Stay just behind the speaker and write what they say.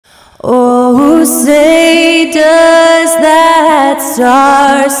Oh, say does that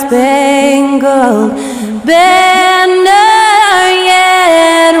star-spangled banner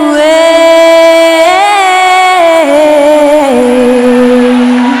yet wave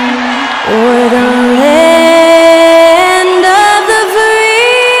o'er the land of the free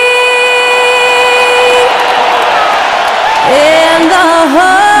and the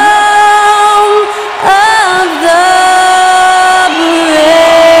home of the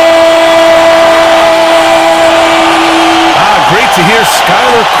Great to hear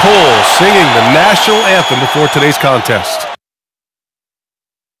Skylar Cole singing the national anthem before today's contest.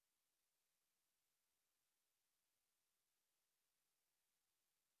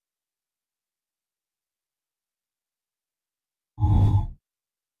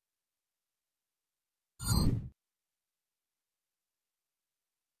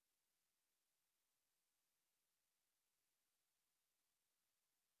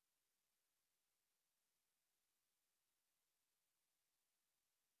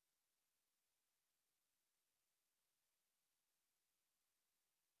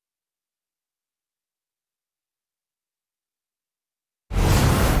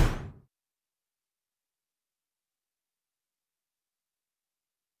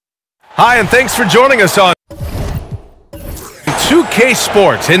 Hi, and thanks for joining us on 2K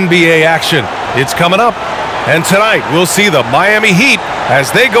Sports NBA action. It's coming up, and tonight we'll see the Miami Heat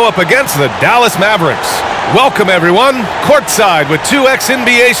as they go up against the Dallas Mavericks. Welcome, everyone, courtside with two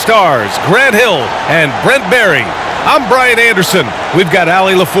ex-NBA stars, Grant Hill and Brent Barry. I'm Brian Anderson. We've got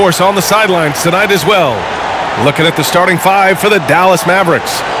Allie LaForce on the sidelines tonight as well. Looking at the starting five for the Dallas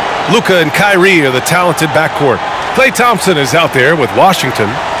Mavericks. Luka and Kyrie are the talented backcourt. Klay Thompson is out there with Washington,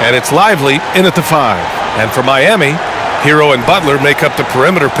 and it's Lively in at the 5. And for Miami, Hero and Butler make up the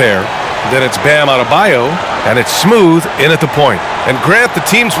perimeter pair. Then it's Bam Adebayo, and it's Smoove in at the point. And Grant, the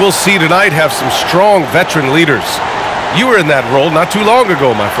teams we'll see tonight have some strong veteran leaders. You were in that role not too long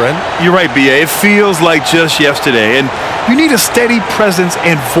ago, my friend. You're right, B.A. It feels like just yesterday. And you need a steady presence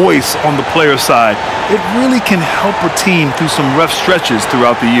and voice on the player side. It really can help a team through some rough stretches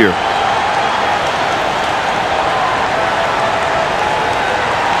throughout the year.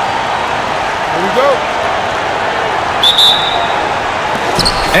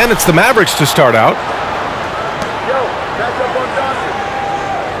 And it's the Mavericks to start out.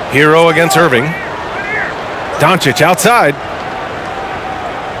 Hero against Irving. Doncic outside.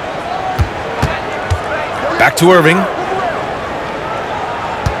 Back to Irving.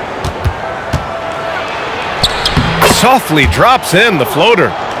 Softly drops in the floater.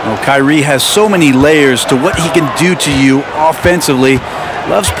 Well, Kyrie has so many layers to what he can do to you offensively.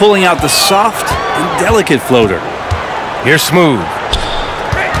 Loves pulling out the soft and delicate floater. Here's Smoove.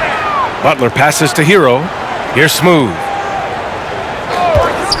 Butler passes to Hero. Here's Smoove.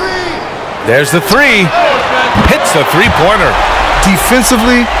 There's the three. Hits the three-pointer.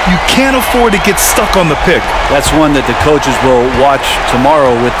 Defensively, you can't afford to get stuck on the pick. That's one that the coaches will watch tomorrow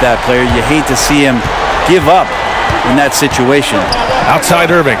with that player. You hate to see him give up in that situation.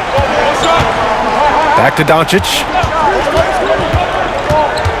 Outside Irving. Back to Doncic.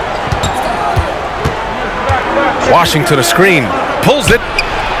 Washington a screen. Pulls it.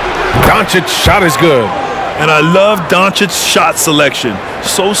 Doncic's shot is good. And I love Doncic's shot selection.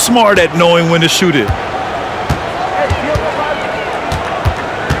 So smart at knowing when to shoot it.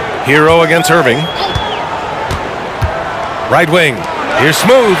 Hero against Irving. Right wing. Here's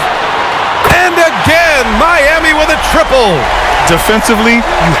Smoove. And again, Miami with a triple. Defensively,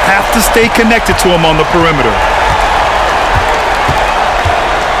 you have to stay connected to him on the perimeter.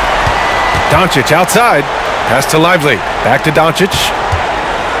 Doncic outside. Pass to Lively. Back to Doncic.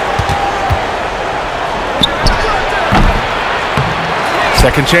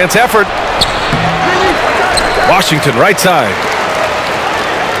 Second chance effort. Washington right side.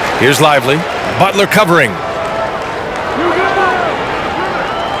 Here's Lively. Butler covering.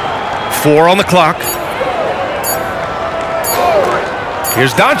 4 on the clock.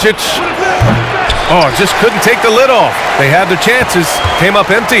 Here's Doncic. Oh, just couldn't take the lid off. They had their chances. Came up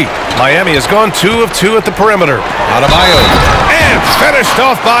empty. Miami has gone 2 of 2 at the perimeter. Adebayo. And finished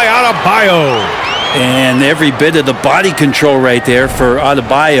off by Adebayo. And every bit of the body control right there for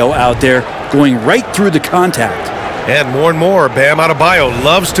Adebayo out there, going right through the contact. And more, Bam Adebayo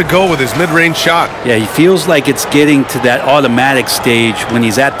loves to go with his mid-range shot. Yeah, he feels like it's getting to that automatic stage when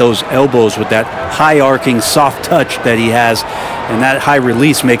he's at those elbows with that high-arcing soft touch that he has, and that high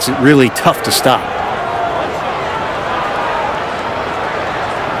release makes it really tough to stop.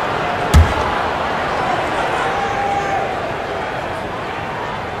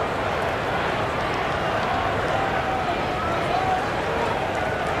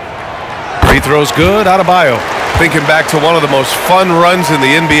 Free throw's good. Adebayo. Thinking back to one of the most fun runs in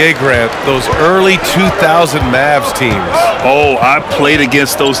the NBA, Grant, those early 2000 Mavs teams. Oh, I played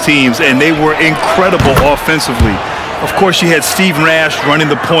against those teams, and they were incredible offensively. Of course, you had Steve Nash running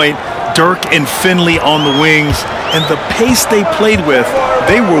the point, Dirk and Finley on the wings, and the pace they played with,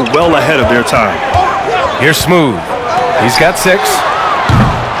 they were well ahead of their time. Here's Smoove. He's got 6.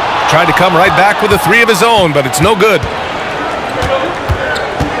 Tried to come right back with a 3 of his own, but it's no good.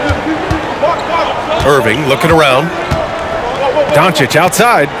 Irving looking around. Doncic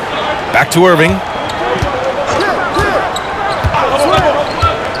outside. Back to Irving.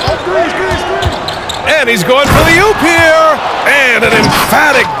 And he's going for the oop here. And an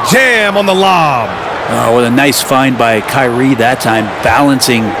emphatic jam on the lob. Oh, what a nice find by Kyrie that time,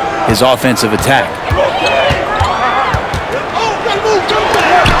 balancing his offensive attack.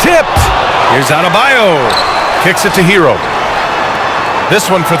 Tipped. Here's Adebayo. Kicks it to Hero. This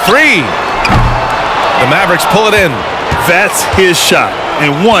one for 3. The Mavericks pull it in. That's his shot,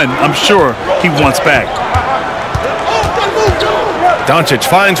 and one I'm sure he wants back. Doncic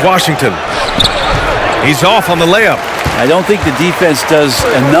finds Washington. He's off on the layup. I don't think the defense does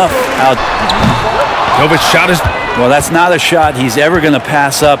enough out. Novic's shot is... Well, that's not a shot he's ever going to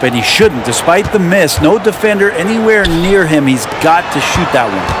pass up, and he shouldn't. Despite the miss, no defender anywhere near him. He's got to shoot that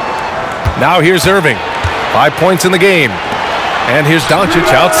one. Now here's Irving. 5 points in the game. And here's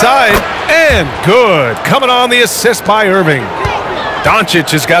Doncic outside. And good. Coming on the assist by Irving.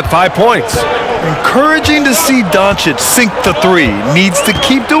 Doncic has got 5 points. Encouraging to see Doncic sink the 3. Needs to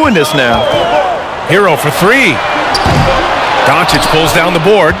keep doing this now. Hero for 3. Doncic pulls down the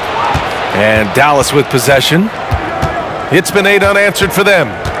board. And Dallas with possession. It's been 8 unanswered for them.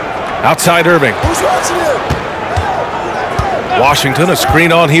 Outside Irving. Washington, a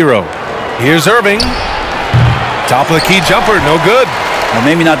screen on Hero. Here's Irving. Top of the key jumper, no good. Well,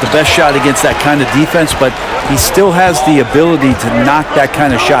 maybe not the best shot against that kind of defense, but he still has the ability to knock that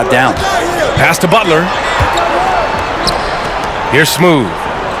kind of shot down. Pass to Butler. Here's Smoove.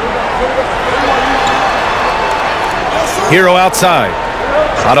 Hero outside.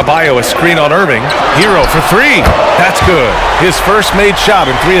 Adebayo, a screen on Irving. Hero for 3. That's good. His first made shot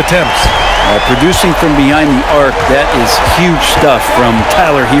in 3 attempts. Producing from behind the arc, that is huge stuff from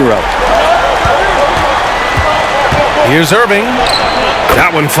Tyler Hero. Here's Irving.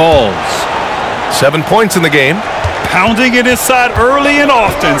 That one falls. 7 points in the game. Pounding it inside early and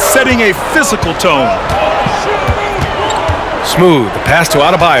often, setting a physical tone. Smoove, the pass to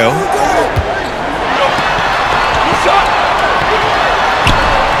Adebayo.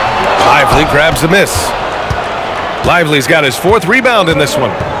 Lively grabs the miss. Lively's got his 4th rebound in this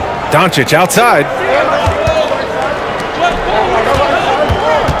one. Doncic outside.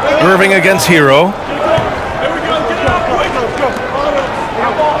 Irving against Hero.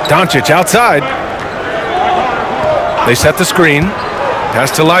 Doncic outside. They set the screen.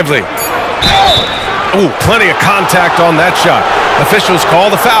 Pass to Lively. Ooh, plenty of contact on that shot. Officials call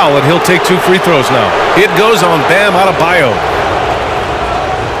the foul, and he'll take 2 free throws now. It goes on Bam Adebayo.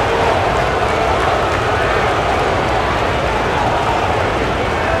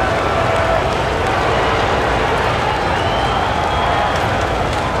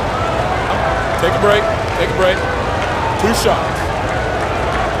 Take a break. Take a break. 2 shots.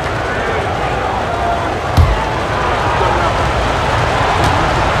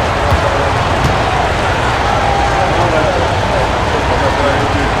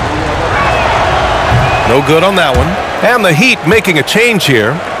 No good on that one. And the Heat making a change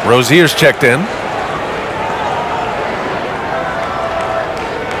here. Rozier's checked in.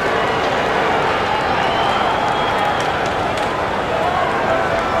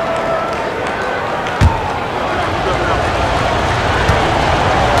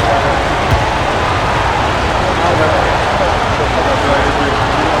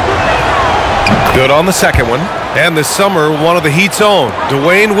 Good on the second one. And this summer, one of the Heat's own,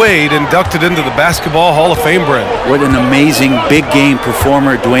 Dwayne Wade, inducted into the Basketball Hall of Fame, Brent. What an amazing big game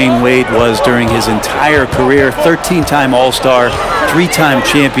performer Dwayne Wade was during his entire career. 13-time All-Star, 3-time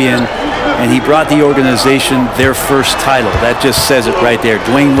champion, and he brought the organization their first title. That just says it right there.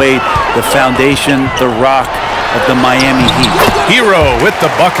 Dwayne Wade, the foundation, the rock of the Miami Heat. Hero with the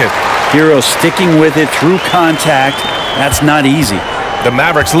bucket. Hero sticking with it through contact. That's not easy. The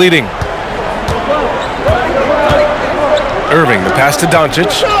Mavericks leading. Irving, the pass to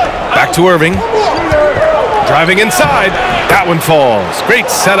Doncic. Back to Irving. Driving inside. That one falls. Great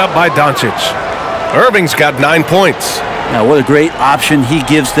setup by Doncic. Irving's got 9 points. Now, what a great option he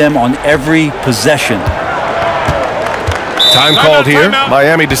gives them on every possession. Time called here.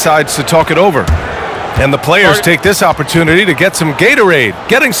 Miami decides to talk it over. And the players take this opportunity to get some Gatorade.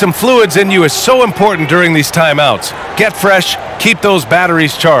 Getting some fluids in you is so important during these timeouts. Get fresh, keep those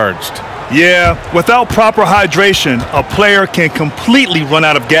batteries charged. Yeah, without proper hydration, a player can completely run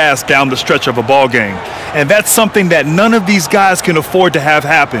out of gas down the stretch of a ball game. And that's something that none of these guys can afford to have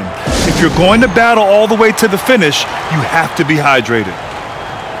happen. If you're going to battle all the way to the finish, you have to be hydrated.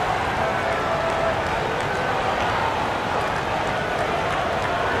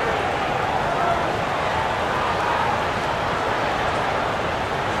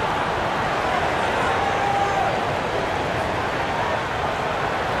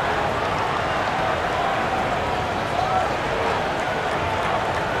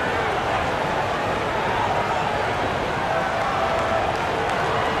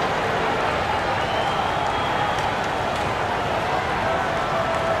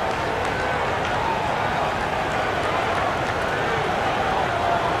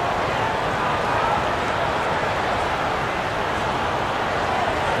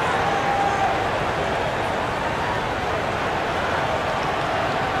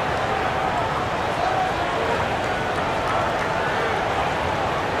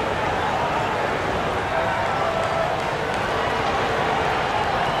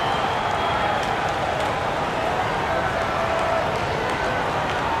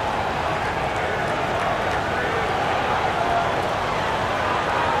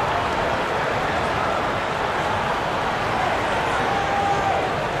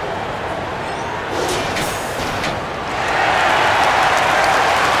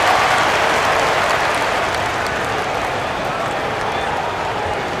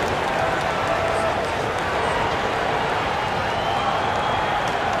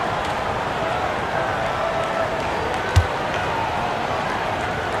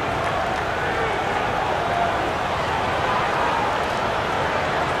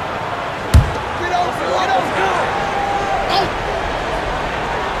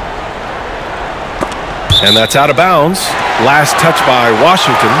 And that's out of bounds. Last touch by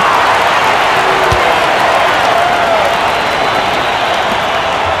Washington.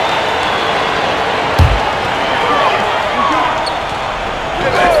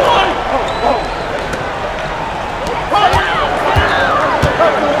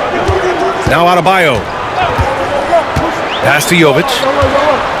 Now out of Bio. Pass to Jovic.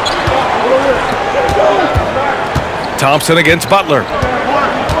 Thompson against Butler.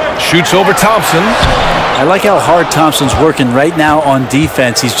 Shoots over Thompson. I like how hard Thompson's working right now on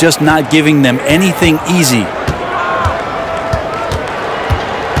defense. He's just not giving them anything easy.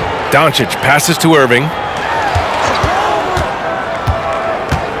 Doncic passes to Irving.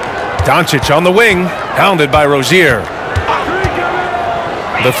 Doncic on the wing, hounded by Rozier.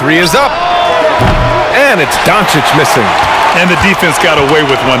 The three is up. And it's Doncic missing. And the defense got away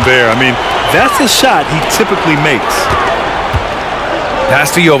with one there. I mean, that's a shot he typically makes. Pass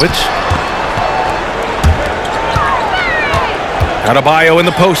to Jovic. Adebayo in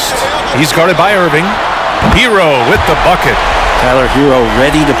the post. He's guarded by Irving. Hero with the bucket. Tyler Hero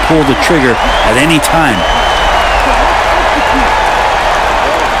ready to pull the trigger at any time.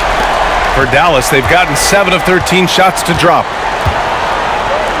 For Dallas, they've gotten 7 of 13 shots to drop.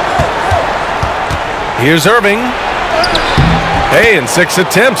 Here's Irving. Hey, in 6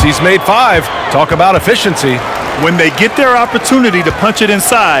 attempts, he's made 5. Talk about efficiency. When they get their opportunity to punch it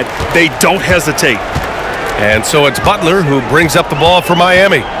inside, they don't hesitate. And so it's Butler who brings up the ball for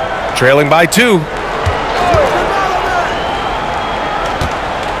Miami, trailing by 2.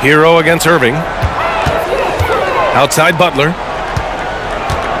 Hero against Irving. Outside Butler.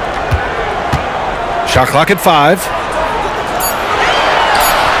 Shot clock at 5.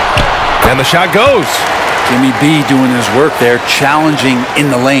 And the shot goes. Jimmy B doing his work there, challenging in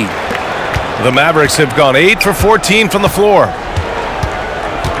the lane. The Mavericks have gone 8 for 14 from the floor.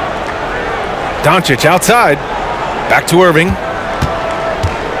 Doncic outside. Back to Irving.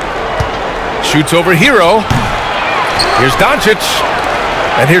 Shoots over Hero. Here's Doncic.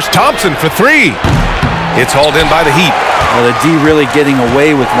 And here's Thompson for 3. It's hauled in by the Heat. Well, the D really getting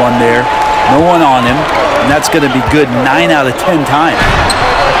away with one there. No one on him. And that's going to be good 9 out of 10 times.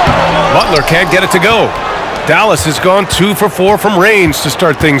 Butler can't get it to go. Dallas has gone 2 for 4 from range to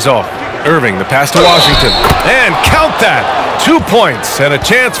start things off. Irving, the pass to Washington. And count that! 2 points and a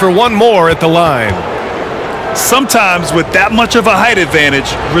chance for one more at the line. Sometimes with that much of a height advantage,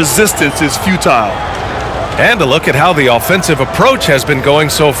 resistance is futile. And a look at how the offensive approach has been going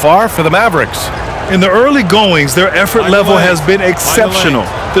so far for the Mavericks. In the early goings, their effort level has been exceptional.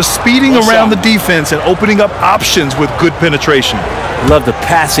 They're speeding around the defense and opening up options with good penetration. Love the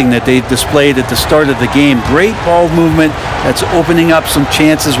passing that they displayed at the start of the game. Great ball movement that's opening up some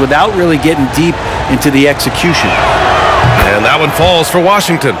chances without really getting deep into the execution. And that one falls for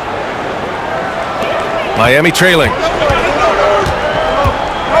Washington. Miami trailing.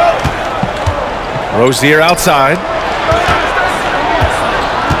 Rozier outside.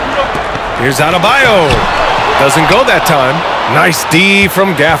 Here's Adebayo. Doesn't go that time. Nice D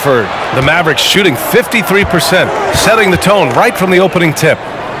from Gafford. The Mavericks shooting 53%, setting the tone right from the opening tip.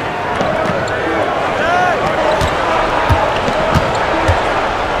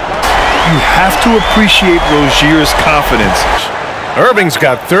 You have to appreciate Rozier's confidence. Irving's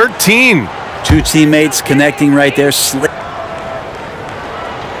got 13. Two teammates connecting right there.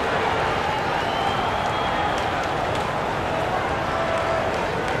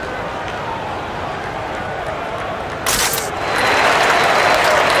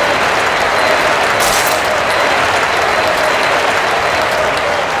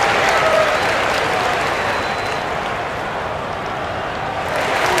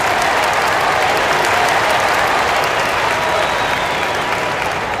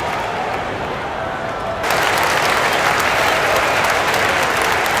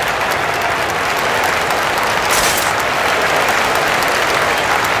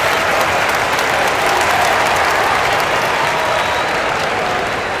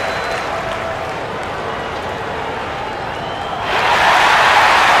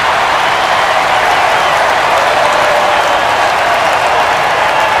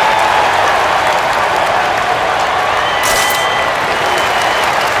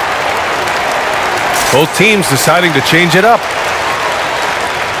 Both teams deciding to change it up.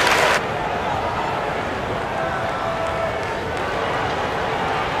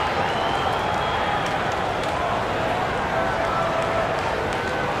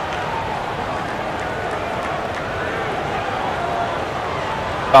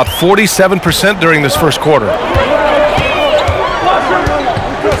 About 47% during this first quarter.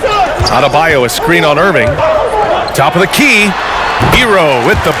 Adebayo, a screen on Irving. Top of the key. Hero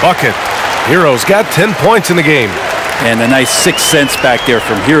with the bucket. Hero's got 10 points in the game. And a nice 6 cents back there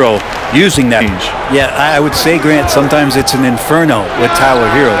from Hero using that. Yeah, I would say, Grant, sometimes it's an inferno with Tyler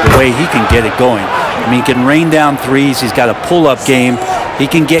Hero, the way he can get it going. I mean, he can rain down threes. He's got a pull-up game. He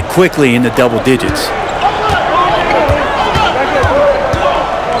can get quickly into double digits.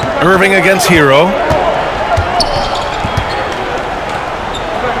 Irving against Hero.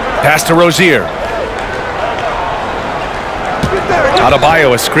 Pass to Rozier.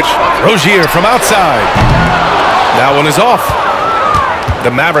 Adebayo, a screen. Rozier from outside. That one is off.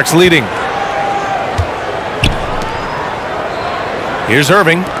 The Mavericks leading. Here's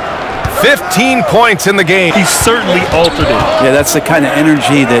Irving. 15 points in the game. He certainly altered it. Yeah, that's the kind of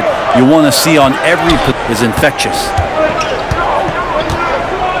energy that you want to see on every play. Is infectious.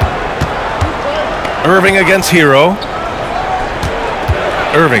 Irving against Hero.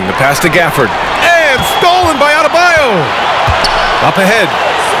 Irving, the pass to Gafford. And stolen by Adebayo. Up ahead.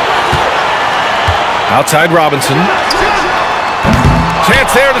 Outside Robinson.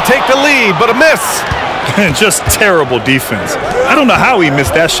 Chance there to take the lead, but a miss. Just terrible defense. I don't know how he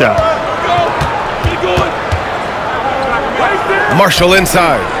missed that shot. Marshall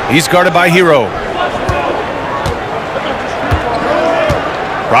inside. He's guarded by Hero.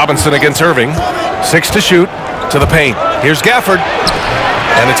 Robinson against Irving. 6 to shoot. To the paint. Here's Gafford.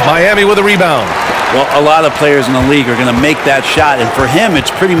 And it's Miami with a rebound. Well, a lot of players in the league are going to make that shot, and for him,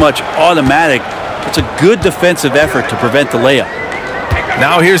 it's pretty much automatic. It's a good defensive effort to prevent the layup.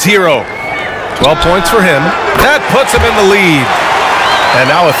 Now here's Hero. 12 points for him. That puts him in the lead.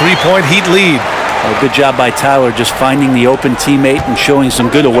 And now a 3-point Heat lead. Well, good job by Tyler just finding the open teammate and showing some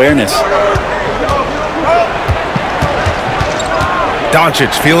good awareness.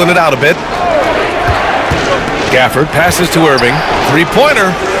 Doncic feeling it out a bit. Gafford passes to Irving. 3-pointer.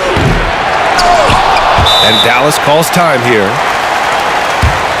 And Dallas calls time here.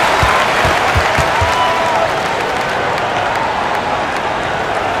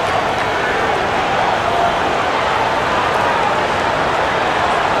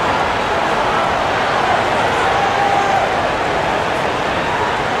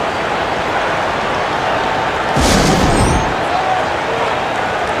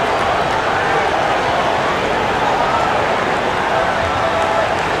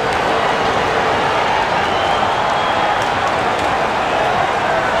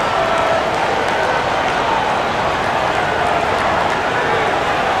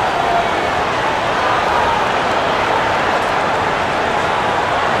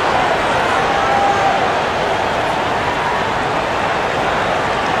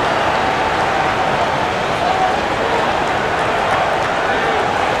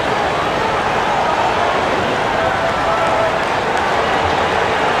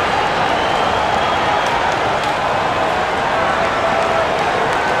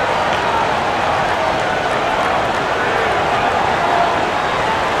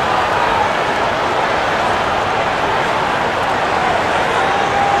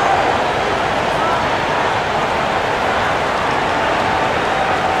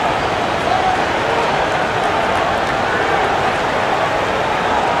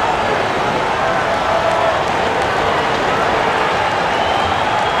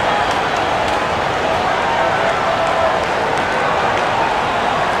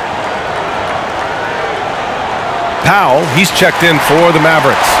 Powell, he's checked in for the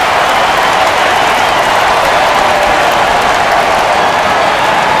Mavericks.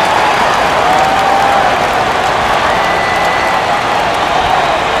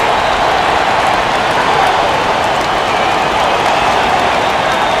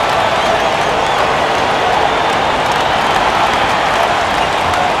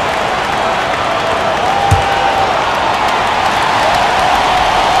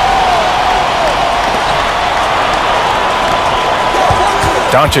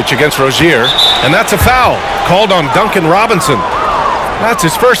 Doncic against Rozier, and that's a foul called on Duncan Robinson. That's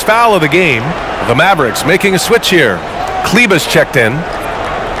his first foul of the game. The Mavericks making a switch here. Kleba's checked in.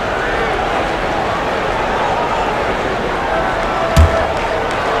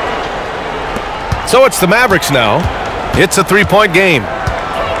 So it's the Mavericks now. It's a three-point game.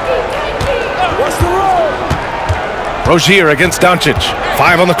 Rozier against Doncic.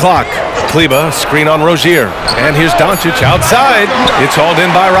 5 on the clock. Kleba, screen on Rozier. And here's Doncic outside. It's hauled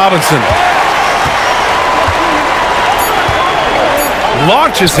in by Robinson.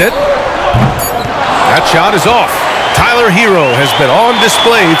 Launches it. That shot is off. Tyler Hero has been on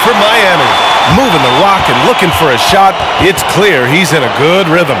display for Miami. Moving the rock and looking for a shot. It's clear he's in a good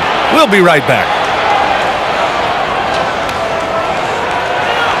rhythm. We'll be right back.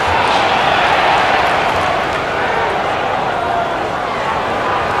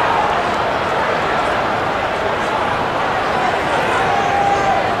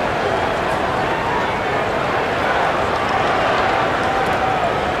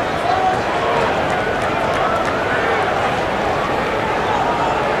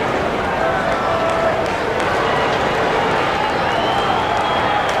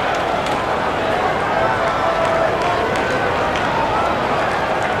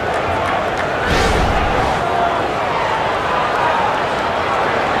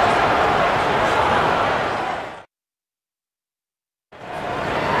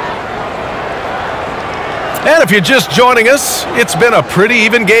 And if you're just joining us, it's been a pretty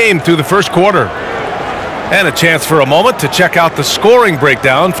even game through the first quarter. And a chance for a moment to check out the scoring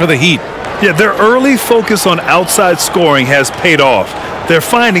breakdown for the Heat. Yeah, their early focus on outside scoring has paid off. They're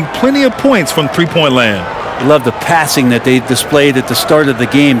finding plenty of points from three-point land. I love the passing that they displayed at the start of the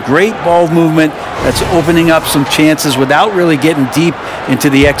game. Great ball movement that's opening up some chances without really getting deep into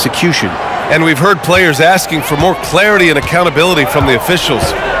the execution. And we've heard players asking for more clarity and accountability from the officials.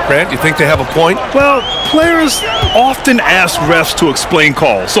 Grant, you think they have a point? Well, players often ask refs to explain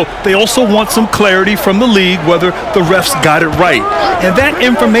calls, so they also want some clarity from the league whether the refs got it right. And that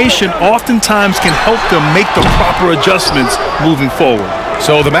information oftentimes can help them make the proper adjustments moving forward.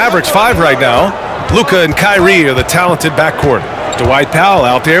 So the Mavericks 5 right now. Luka and Kyrie are the talented backcourt. Dwight Powell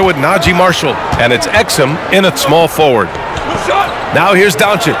out there with Najee Marshall. And it's Exum in at small forward. Now here's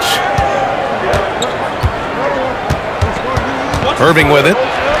Doncic. Irving with it.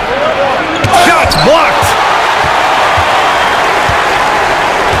 Shots blocked.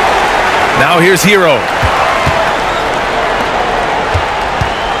 Now here's Hero.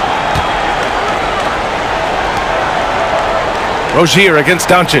 Rozier against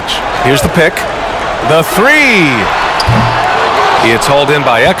Doncic. Here's the pick. The three. It's hauled in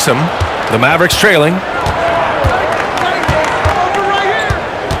by Exum. The Mavericks trailing.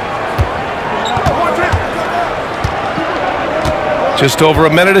 Just over a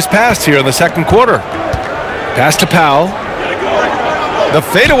minute has passed here in the second quarter. Pass to Powell. The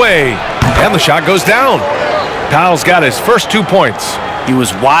fadeaway. And the shot goes down. Powell's got his first 2 points. He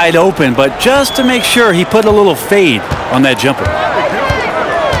was wide open, but just to make sure, he put a little fade on that jumper.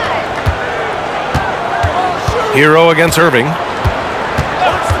 Hero against Irving.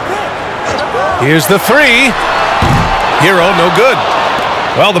 Here's the three. Hero, no good.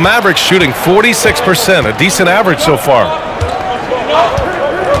 Well, the Mavericks shooting 46%, a decent average so far.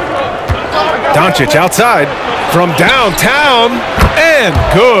 Doncic outside from downtown, and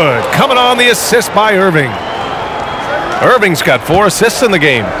good. Coming on the assist by Irving. Irving's got 4 assists in the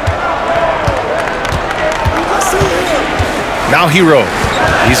game. Now Hero.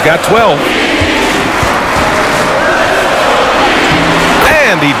 He's got 12.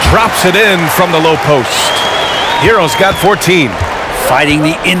 And he drops it in from the low post. Hero's got 14. Fighting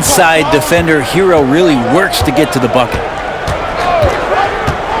the inside defender, Hero really works to get to the bucket.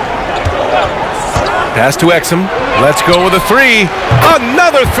 Pass to Exum. Let's go with a three.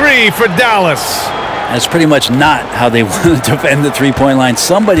 Another three for Dallas. That's pretty much not how they want to defend the three-point line.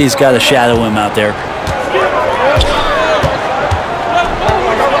 Somebody's got to shadow him out there.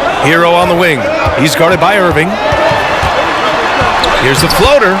 Hero on the wing. He's guarded by Irving. Here's the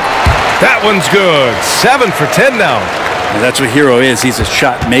floater. That one's good. 7 for 10 now. And that's what Hero is. He's a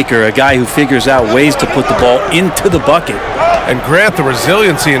shot maker, a guy who figures out ways to put the ball into the bucket. And Grant, the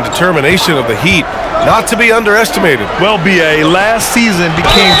resiliency and determination of the Heat, not to be underestimated. Well, BA, last season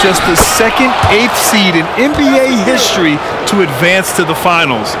became just the second 8th seed in NBA history to advance to the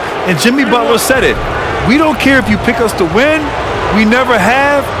finals. And Jimmy Butler said it. We don't care if you pick us to win. We never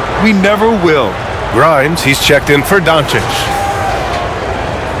have. We never will. Grimes, he's checked in for Doncic.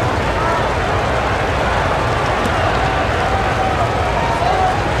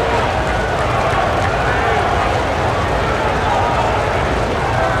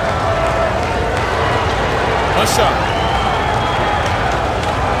 Nice shot.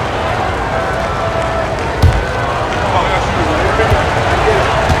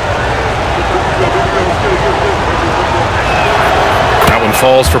 That one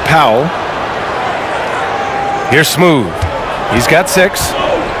falls for Powell. Here's Smoove. He's got 6.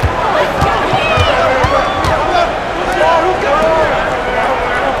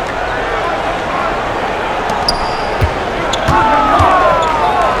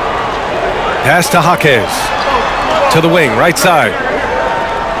 Pass to Jaquez. To the wing, right side.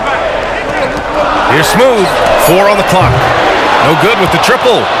 Here's Smoove. 4 on the clock. No good with the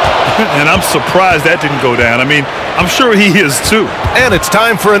triple. And I'm surprised that didn't go down. I mean, I'm sure he is too. And it's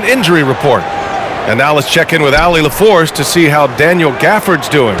time for an injury report. And now let's check in with Allie LaForce to see how Daniel Gafford's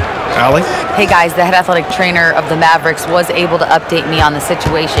doing. Allie? Hey guys, the head athletic trainer of the Mavericks was able to update me on the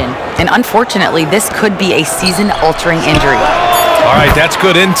situation. And unfortunately, this could be a season-altering injury. All right, that's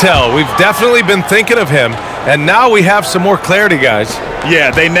good intel. We've definitely been thinking of him. And now we have some more clarity, guys. Yeah,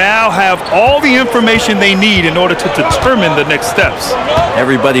 they now have all the information they need in order to determine the next steps.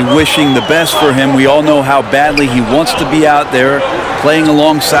 Everybody wishing the best for him. We all know how badly he wants to be out there playing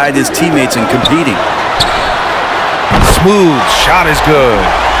alongside his teammates and competing. Smooth shot is good.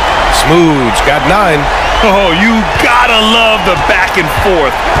 Smoove's got 9. Oh, you gotta love the back and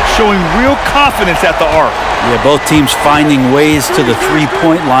forth, showing real confidence at the arc. Yeah, both teams finding ways to the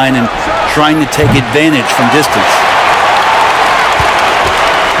three-point line and trying to take advantage from distance.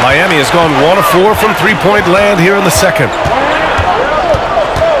 Miami has gone 1 of 4 from three-point land here in the second.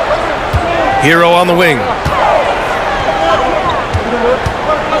 Hero on the wing.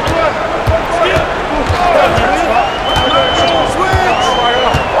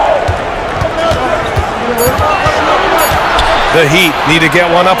 The Heat need to get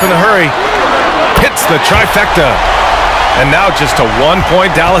one up in a hurry. Hits the trifecta. And now just a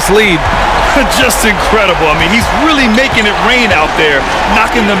 1-point Dallas lead. Just incredible. I mean, he's really making it rain out there,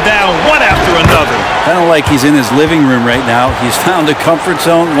 knocking them down one after another. Kind of like he's in his living room right now. He's found a comfort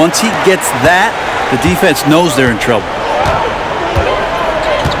zone. Once he gets that, the defense knows they're in trouble.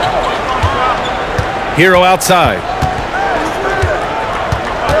 Hero outside.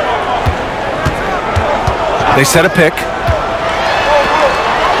 They set a pick.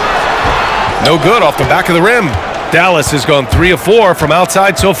 No good off the back of the rim. Dallas has gone 3 of 4 from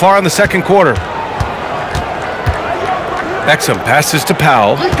outside so far in the second quarter. Exum passes to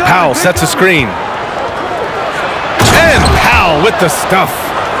Powell. Powell sets a screen. And Powell with the stuff.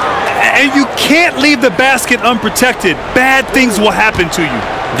 And you can't leave the basket unprotected. Bad things will happen to you.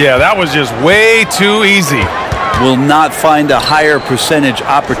 Yeah, that was just way too easy. Will not find a higher percentage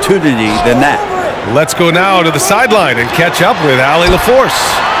opportunity than that. Let's go now to the sideline and catch up with Allie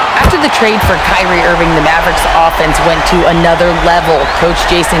LaForce. After the trade for Kyrie Irving, the Mavericks offense went to another level. Coach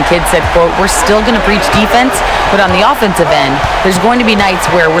Jason Kidd said, quote, "We're still going to preach defense, but on the offensive end, there's going to be nights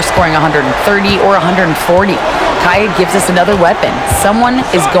where we're scoring 130 or 140. Kai gives us another weapon. Someone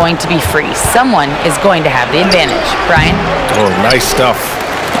is going to be free. Someone is going to have the advantage." Brian? Oh, nice stuff.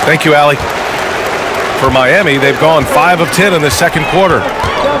 Thank you, Allie. For Miami, they've gone 5 of 10 in the second quarter.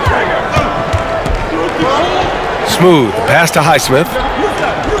 Smooth pass to Highsmith.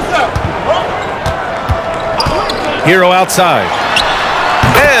 Hero outside.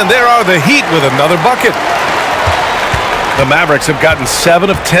 And there are the Heat with another bucket. The Mavericks have gotten 7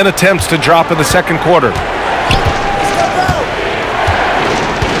 of 10 attempts to drop in the second quarter.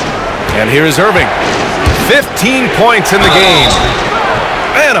 And here is Irving. 15 points in the game.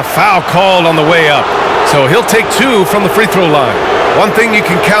 And a foul called on the way up. So he'll take 2 from the free throw line. One thing you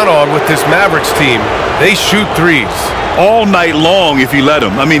can count on with this Mavericks team, they shoot threes. All night long if you let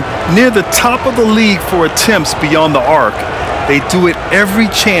them. I mean, near the top of the league for attempts beyond the arc. They do it every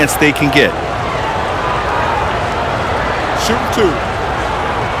chance they can get. Shoot 2.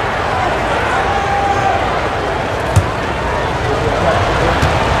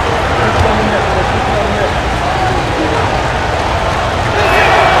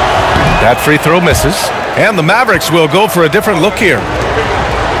 That free throw misses. And the Mavericks will go for a different look here.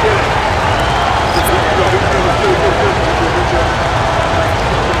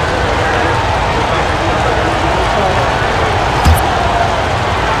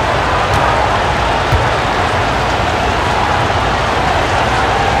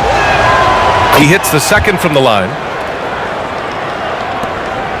 He hits the second from the line.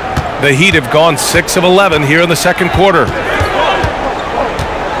 The Heat have gone 6 of 11 here in the second quarter.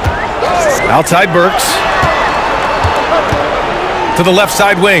 Outside Burks. To the left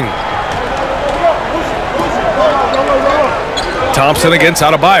side wing. Thompson against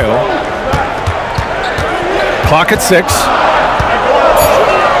Adebayo. Clock at 6.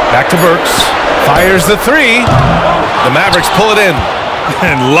 Back to Burks. Fires the three. The Mavericks pull it in.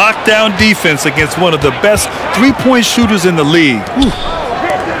 And lockdown defense against one of the best three-point shooters in the league. Whew.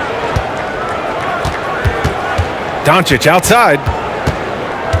 Doncic outside.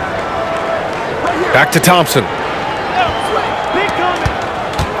 Back to Thompson.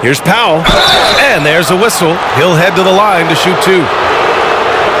 Here's Powell. And there's a whistle. He'll head to the line to shoot 2.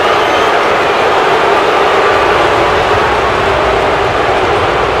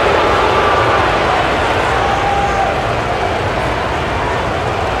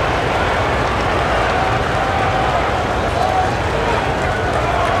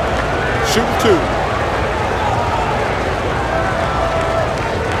 Shooting 2.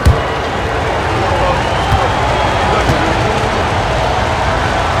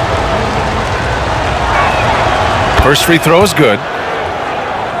 First free throw is good.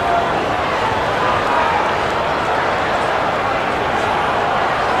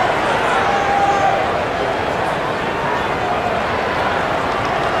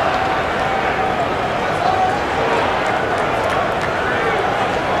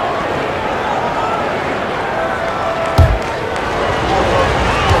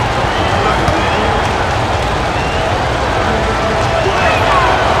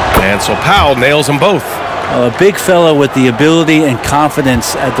 And so Powell nails them both. A big fella with the ability and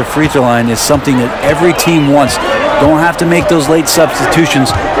confidence at the free throw line is something that every team wants. Don't have to make those late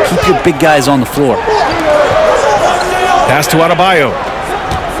substitutions. Keep your big guys on the floor. Pass to Adebayo.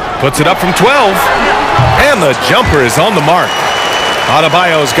 Puts it up from 12. And the jumper is on the mark.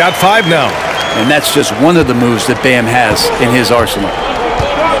 Adebayo's got 5 now. And that's just one of the moves that Bam has in his arsenal.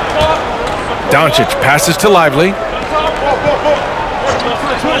 Doncic passes to Lively.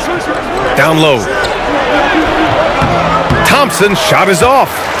 Down low. Thompson shot is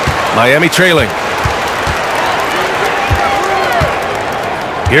off. Miami trailing.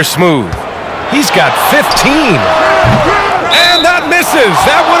 Here's Smoove. He's got 15. And that misses.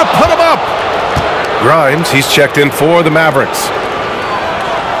 That would have put him up. Grimes, he's checked in for the Mavericks.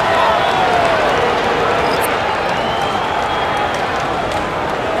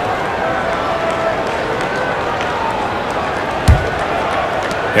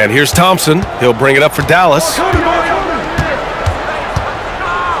 And here's Thompson. He'll bring it up for Dallas.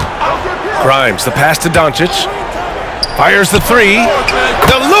 Grimes, the pass to Doncic. Fires the 3.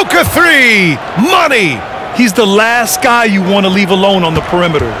 The Luka 3. Money. He's the last guy you want to leave alone on the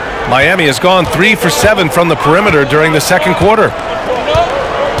perimeter. Miami has gone 3 for 7 from the perimeter during the second quarter.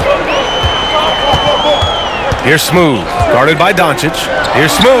 Here's Smoove, guarded by Doncic.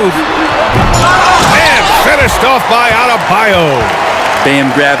 Here's Smoove. And finished off by Adebayo.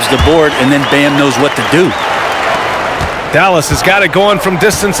 Bam grabs the board, and then Bam knows what to do. Dallas has got it going from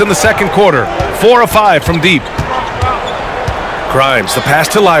distance in the second quarter. 4 of 5 from deep. Grimes, the pass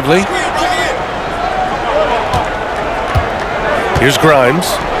to Lively. Here's Grimes,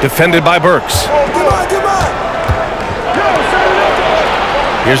 defended by Burks.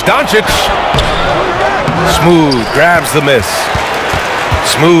 Here's Doncic. Smoove grabs the miss.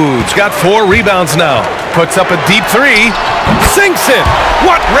 Smoove's got 4 rebounds now. Puts up a deep 3. Sinks it.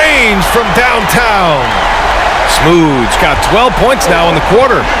 What range from downtown. Smoove's got 12 points now in the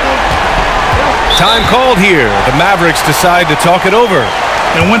quarter. Time called here. The Mavericks decide to talk it over.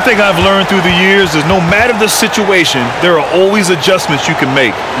 And one thing I've learned through the years is no matter the situation, there are always adjustments you can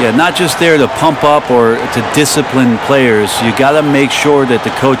make. Yeah, not just there to pump up or to discipline players. You got to make sure that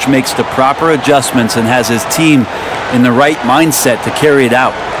the coach makes the proper adjustments and has his team in the right mindset to carry it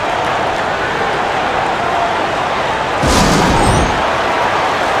out.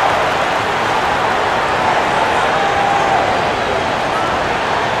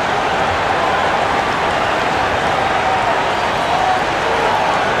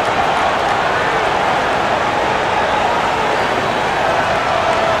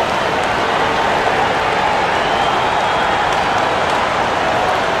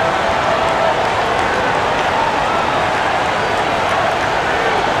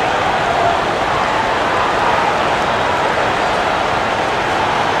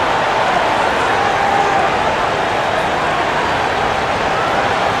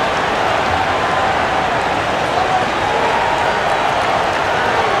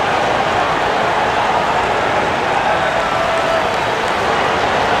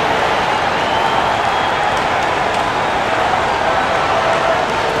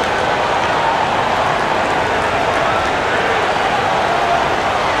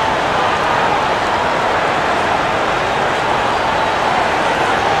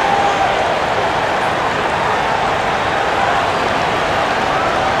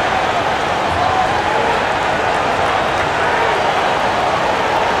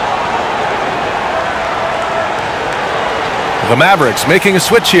 The Mavericks making a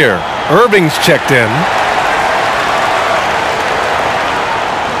switch here. Irving's checked in.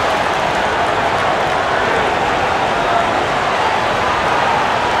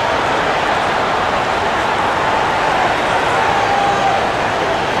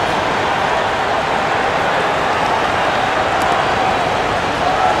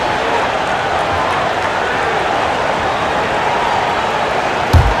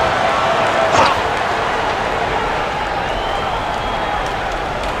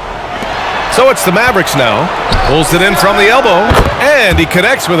 So it's the Mavericks now. Pulls it in from the elbow, and he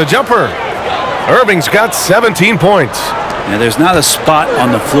connects with a jumper. Irving's got 17 points. Now, there's not a spot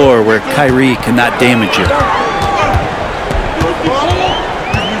on the floor where Kyrie cannot damage you.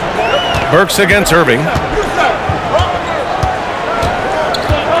 Burks against Irving.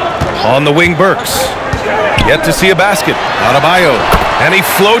 On the wing, Burks. Yet to see a basket. Adebayo. And he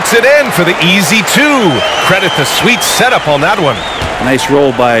floats it in for the easy two. Credit the sweet setup on that one. Nice roll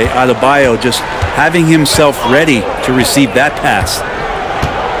by Adebayo, just having himself ready to receive that pass.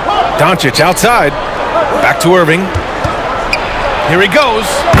 Doncic outside. Back to Irving. Here he goes.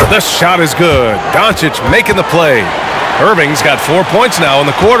 The shot is good. Doncic making the play. Irving's got 4 points now in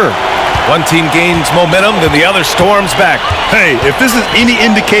the quarter. One team gains momentum, then the other storms back. Hey, if this is any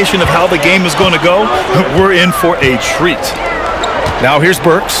indication of how the game is going to go, we're in for a treat. Now here's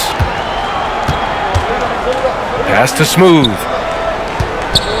Burks. Pass to Smoove.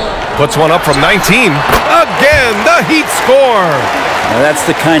 Puts one up from 19. Again, the Heat score. Now, that's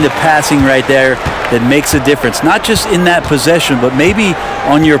the kind of passing right there that makes a difference, not just in that possession, but maybe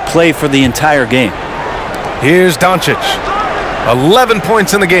on your play for the entire game. Here's Doncic. 11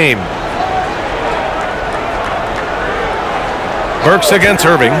 points in the game. Burks against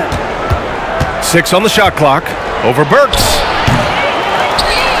Irving. 6 on the shot clock. Over Burks.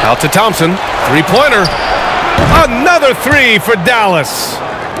 Out to Thompson. Three-pointer. Another three for Dallas.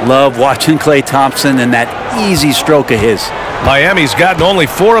 Love watching Klay Thompson and that easy stroke of his. Miami's gotten only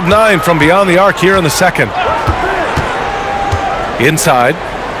 4 of 9 from beyond the arc here in the second. Inside.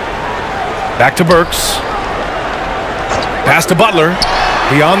 Back to Burks. Pass to Butler.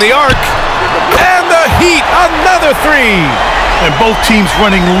 Beyond the arc. And the Heat, another three. And both teams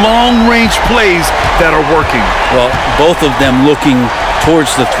running long-range plays that are working. Well, both of them looking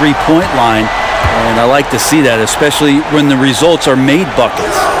towards the three-point line. And I like to see that, especially when the results are made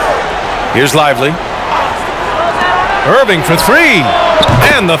buckets. Here's Lively. Irving for three.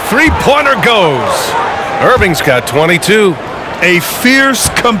 And the three-pointer goes. Irving's got 22. A fierce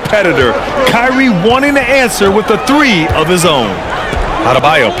competitor. Kyrie wanting to answer with a three of his own.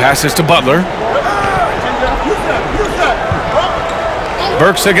 Adebayo passes to Butler.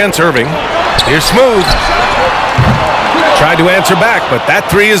 Burks against Irving. Here's Smoove. Tried to answer back, but that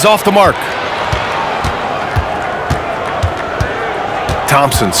three is off the mark.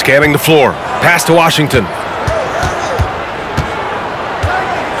 Thompson scanning the floor. Pass to Washington.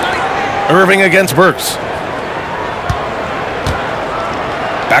 Irving against Burks.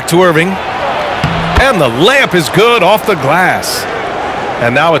 Back to Irving. And the layup is good off the glass.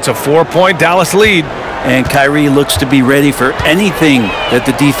 And now it's a 4-point Dallas lead. And Kyrie looks to be ready for anything that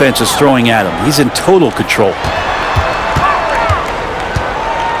the defense is throwing at him. He's in total control.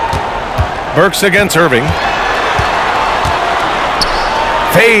 Burks against Irving.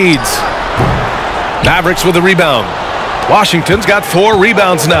 Fades. Mavericks with a rebound. Washington's got 4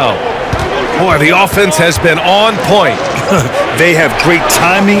 rebounds now. Boy, the offense has been on point. They have great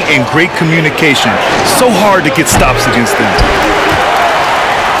timing and great communication. So hard to get stops against them.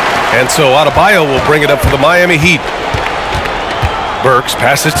 And so Adebayo will bring it up for the Miami Heat. Burks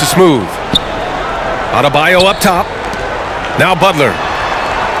passes to Smoove. Adebayo up top. Now Butler.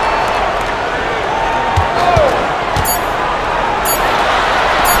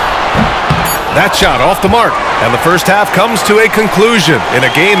 That shot off the mark. And the first half comes to a conclusion in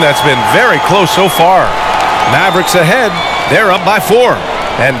a game that's been very close so far. Mavericks ahead. They're up by 4.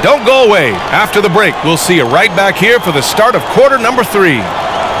 And don't go away. After the break, we'll see you right back here for the start of quarter number 3.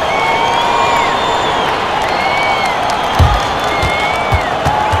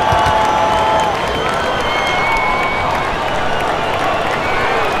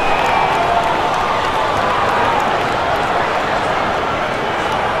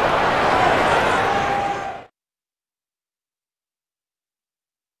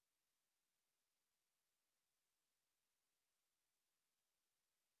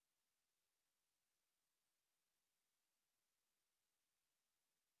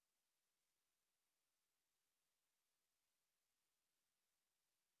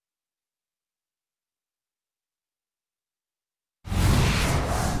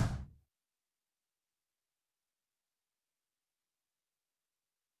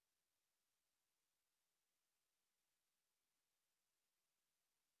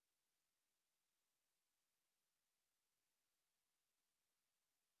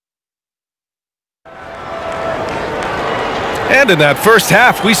 And in that first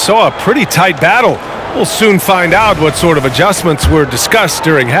half, we saw a pretty tight battle. We'll soon find out what sort of adjustments were discussed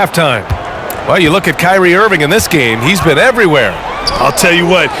during halftime. Well, you look at Kyrie Irving in this game, he's been everywhere. I'll tell you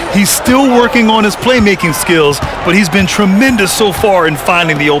what, he's still working on his playmaking skills, but he's been tremendous so far in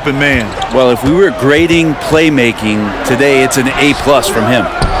finding the open man. Well, if we were grading playmaking today, it's an A+ from him.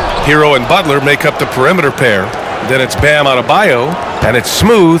 Hero and Butler make up the perimeter pair. Then it's Bam Adebayo, and it's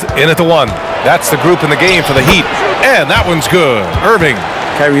Smoove in at the 1. That's the group in the game for the Heat. And that one's good. Irving.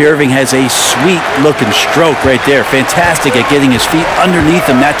 Kyrie Irving has a sweet-looking stroke right there. Fantastic at getting his feet underneath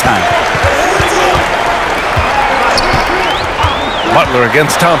him that time. Butler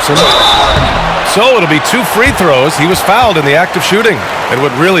against Thompson. So it'll be 2 free throws. He was fouled in the act of shooting. And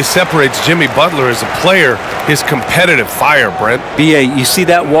what really separates Jimmy Butler as a player, his competitive fire, Brent. B.A., you see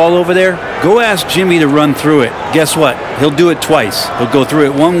that wall over there? Go ask Jimmy to run through it. Guess what? He'll do it twice. He'll go through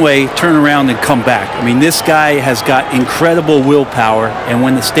it one way, turn around, and come back. I mean, this guy has got incredible willpower, and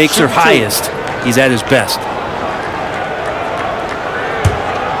when the stakes are highest, he's at his best.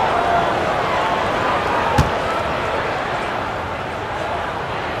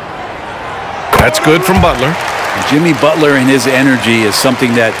 That's good from Butler. Jimmy Butler and his energy is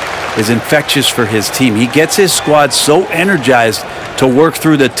something that is infectious for his team. He gets his squad so energized to work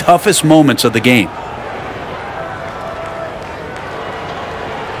through the toughest moments of the game.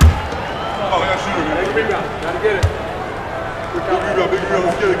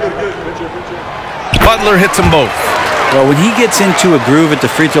 Butler hits them both. Well, when he gets into a groove at the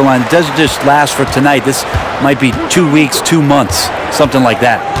free throw line, it doesn't just last for tonight. This might be 2 weeks, 2 months, something like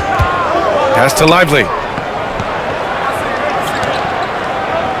that. Pass to Lively.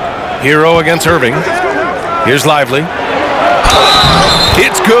 Hero against Irving. Here's Lively.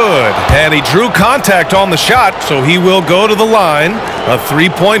 It's good. And he drew contact on the shot, so he will go to the line. A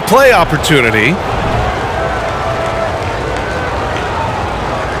 3-point play opportunity.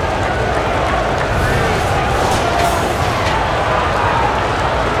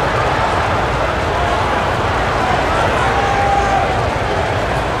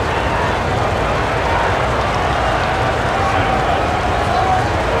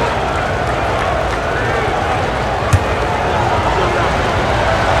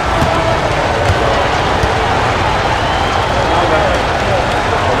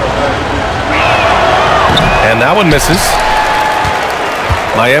 That one misses.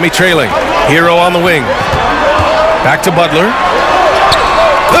 Miami trailing. Hero on the wing. Back to Butler.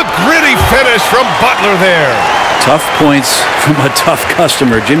 The gritty finish from Butler there. Tough points from a tough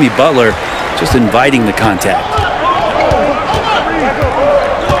customer. Jimmy Butler just inviting the contact.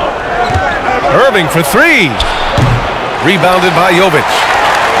 Irving for 3. Rebounded by Jovic.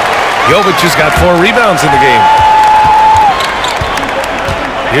 Jovic has got 4 rebounds in the game.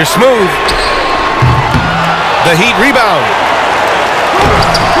 Here's Smoove. The Heat rebound.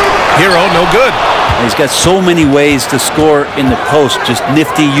 Hero, no good. He's got so many ways to score in the post. Just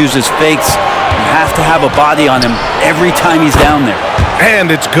nifty, uses fakes. You have to have a body on him every time he's down there.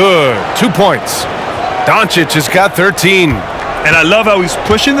 And it's good. 2 points. Doncic has got 13. And I love how he's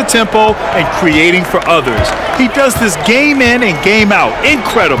pushing the tempo and creating for others. He does this game in and game out.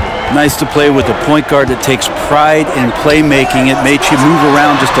 Incredible. Nice to play with a point guard that takes pride in playmaking. It makes you move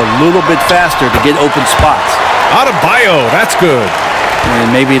around just a little bit faster to get open spots. Adebayo, that's good.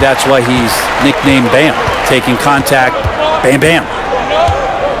 And maybe that's why he's nicknamed Bam. Taking contact, bam, bam.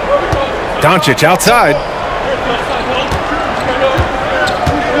 Doncic outside.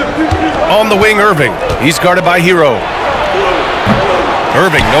 On the wing, Irving. He's guarded by Hero.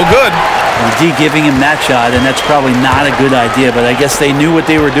 Irving, no good. And D giving him that shot, and that's probably not a good idea, but I guess they knew what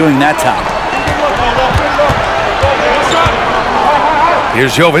they were doing that time.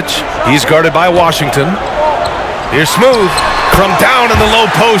 Here's Jovic. He's guarded by Washington. Here's Smoove. From down in the low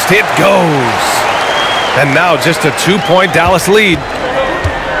post, it goes. And now just a 2-point Dallas lead.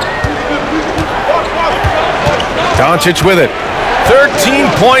 Doncic with it.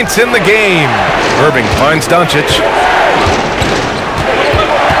 13 points in the game. Irving finds Doncic.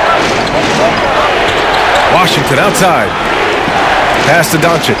 Washington outside. Pass to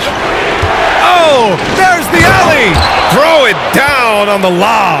Doncic. Oh, there's the alley. Throw it down on the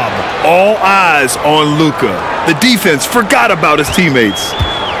lob. All eyes on Luka. The defense forgot about his teammates.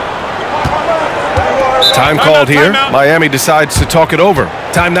 Time called here. Miami decides to talk it over.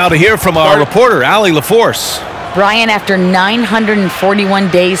 Time now to hear from our reporter, Allie LaForce. Brian, after 941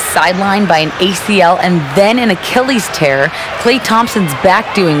 days sidelined by an ACL and then an Achilles tear, Klay Thompson's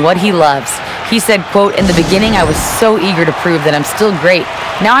back doing what he loves. He said, quote, "In the beginning, I was so eager to prove that I'm still great.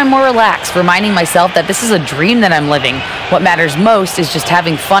 Now I'm more relaxed, reminding myself that this is a dream that I'm living. What matters most is just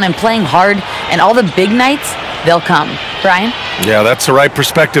having fun and playing hard, and all the big nights, they'll come." Brian? Yeah, that's the right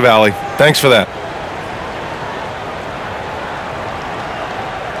perspective, Allie. Thanks for that.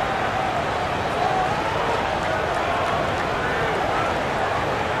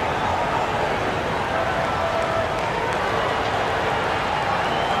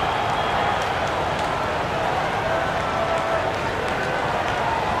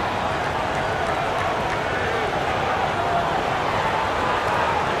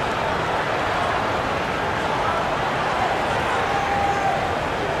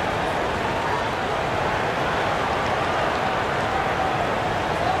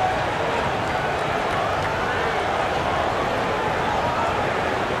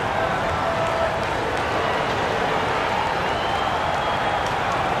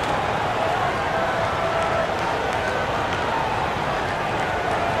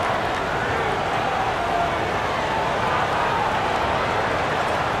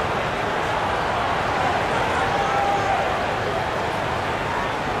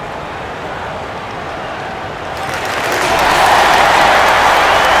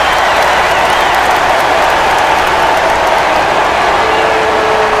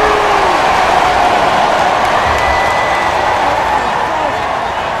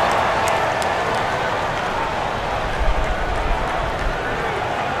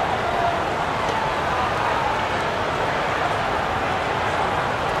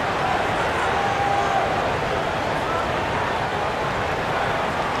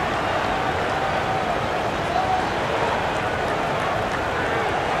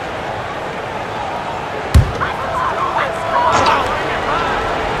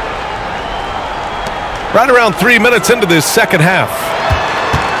 Right around 3 minutes into this second half.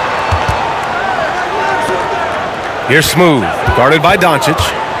 Here's Smoove, guarded by Doncic.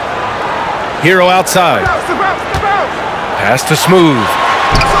 Hero outside. Pass to Smoove.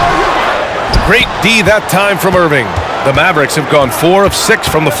 Great D that time from Irving. The Mavericks have gone 4 of 6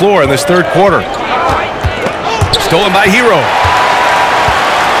 from the floor in this third quarter. Stolen by Hero.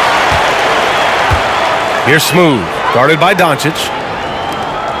 Here's Smoove, guarded by Doncic.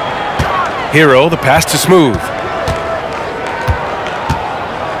 Hero, the pass to Smoove.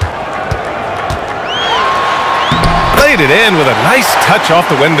 Laid it in with a nice touch off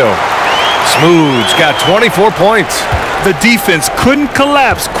the window. Smoove's got 24 points. The defense couldn't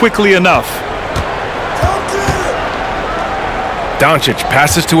collapse quickly enough. Doncic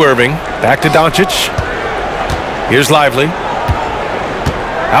passes to Irving. Back to Doncic. Here's Lively.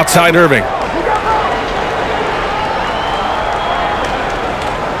 Outside Irving.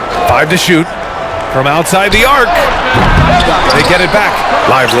 5 to shoot. From outside the arc. They get it back.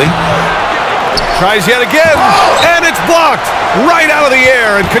 Lively. Tries yet again. And it's blocked. Right out of the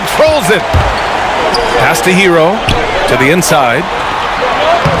air and controls it. Pass to Hero. To the inside.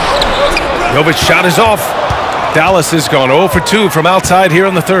 Jovic's shot is off. Dallas has gone 0 for 2 from outside here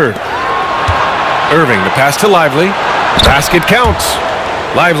in the third. Irving, the pass to Lively. Basket counts.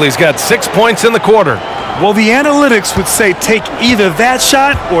 Lively's got 6 points in the quarter. Well, the analytics would say take either that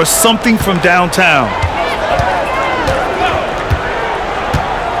shot or something from downtown.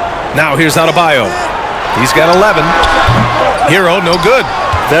 Now here's Adebayo. He's got 11. Hero, no good.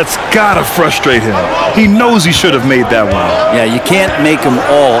 That's gotta frustrate him. He knows he should have made that one. Yeah, you can't make them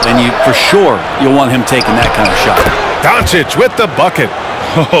all, and for sure you'll want him taking that kind of shot. Doncic with the bucket.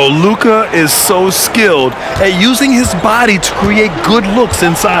 Oh, Luka is so skilled at using his body to create good looks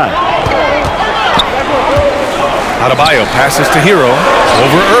inside. Adebayo passes to Hero.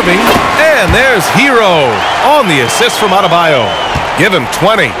 Over Irving. And there's Hero on the assist from Adebayo. Give him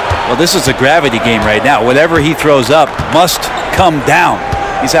 20. Well, this is a gravity game right now. Whatever he throws up must come down.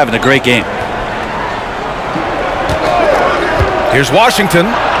 He's having a great game. Here's Washington.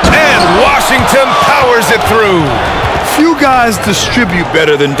 And Washington powers it through. Few guys distribute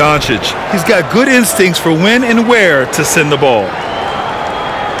better than Doncic. He's got good instincts for when and where to send the ball.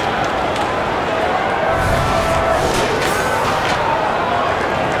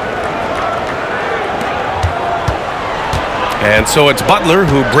 And so it's Butler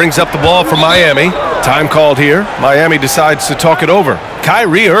who brings up the ball for Miami. Time called here. Miami decides to talk it over.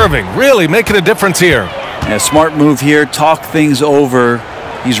 Kyrie Irving really making a difference here. Yeah, smart move here. Talk things over.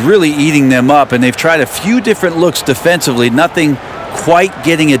 He's really eating them up, and they've tried a few different looks defensively. Nothing quite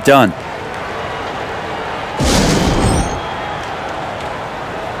getting it done.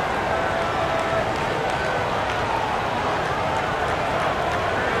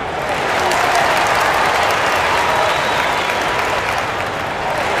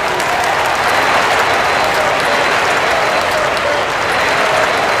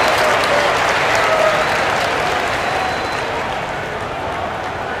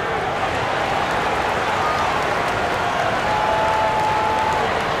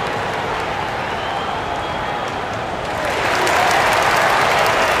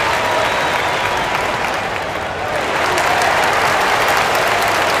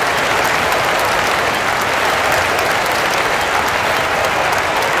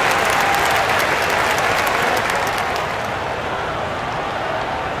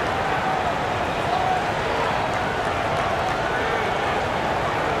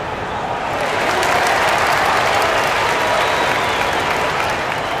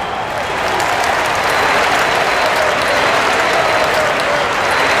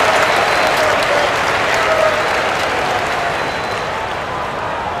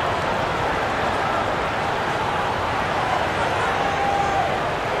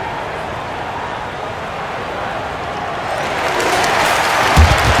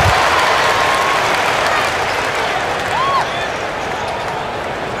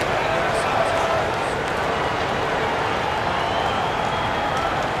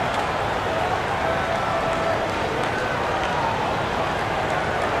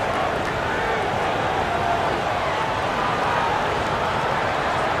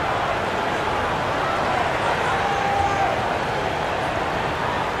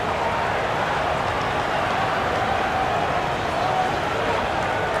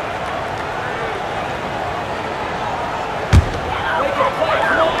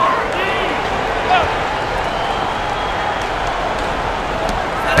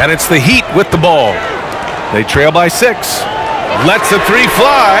 And it's the Heat with the ball. They trail by 6. Lets the 3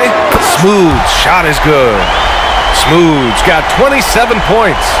 fly. Smoove's shot is good. Smoove's got 27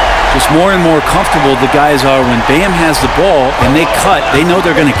 points. Just more and more comfortable the guys are when Bam has the ball and they cut. They know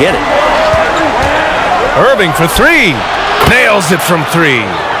they're going to get it. Irving for 3. Nails it from 3.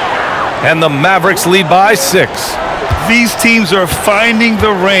 And the Mavericks lead by 6. These teams are finding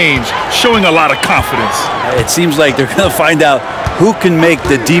the range, showing a lot of confidence. It seems like they're going to find out who can make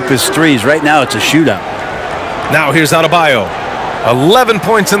the deepest threes. Right now it's a shootout. Now here's Adebayo. 11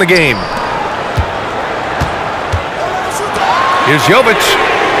 points in the game. Here's Jovic.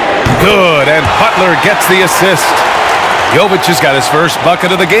 Good, and Butler gets the assist. Jovic has got his first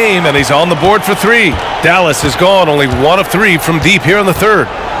bucket of the game, and he's on the board for 3. Dallas has gone only 1 of 3 from deep here in the third.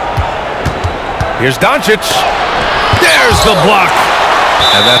 Here's Doncic. There's the block.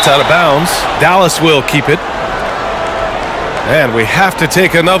 And that's out of bounds. Dallas will keep it. And we have to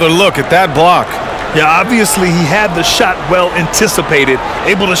take another look at that block. Yeah, obviously he had the shot well anticipated,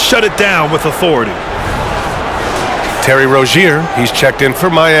 able to shut it down with authority. Terry Rozier, he's checked in for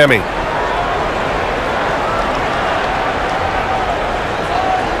Miami.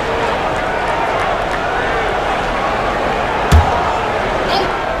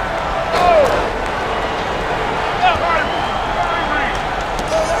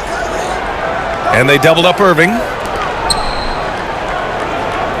 And they doubled up Irving.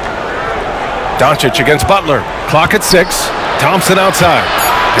 Doncic against Butler. Clock at 6. Thompson outside.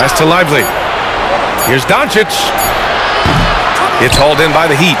 Pass to Lively. Here's Doncic. It's hauled in by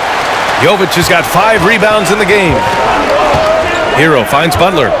the Heat. Jovic has got 5 rebounds in the game. Hero finds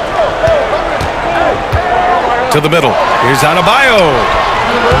Butler. To the middle. Here's Adebayo.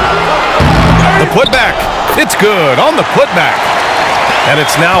 The putback. It's good on the putback. And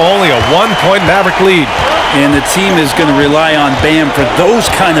it's now only a 1-point Maverick lead. And the team is going to rely on Bam for those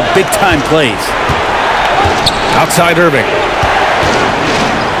kind of big-time plays. Outside Irving.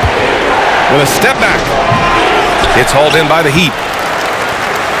 With a step back. It's hauled in by the Heat.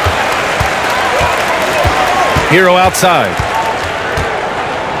 Hero outside.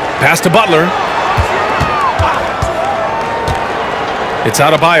 Pass to Butler. It's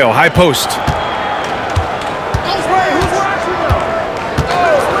Adebayo, high post.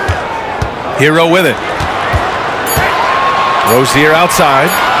 Hero with it. Rozier outside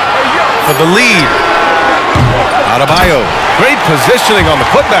for the lead. Adebayo, great positioning on the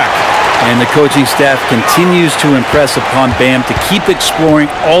putback. And the coaching staff continues to impress upon Bam to keep exploring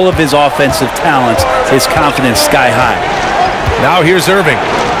all of his offensive talents, his confidence sky high. Now here's Irving.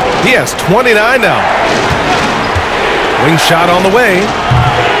 He has 29 now. Wing shot on the way.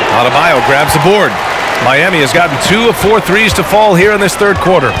 Adebayo grabs the board. Miami has gotten 2 of 4 threes to fall here in this third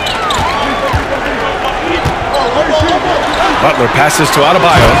quarter. Butler passes to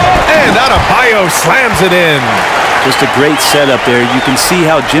Adebayo, and Adebayo slams it in. Just a great setup there. You can see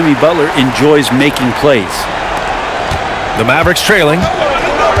how Jimmy Butler enjoys making plays. The Mavericks trailing.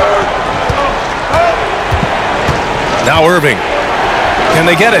 Now Irving. Can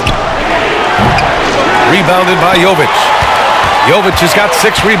they get it? Rebounded by Jovic. Jovic has got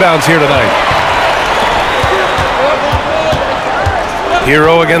 6 rebounds here tonight.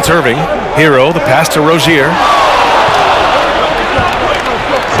 Hero against Irving. Hero, the pass to Rozier.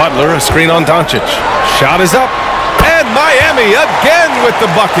 Butler, a screen on Doncic. Shot is up. And Miami again with the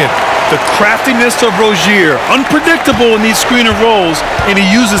bucket. The craftiness of Rozier, unpredictable in these screen and rolls, and he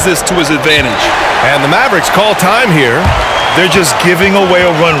uses this to his advantage. And the Mavericks call time here. They're just giving away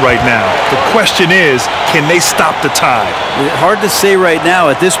a run right now. The question is, can they stop the tide? Hard to say right now.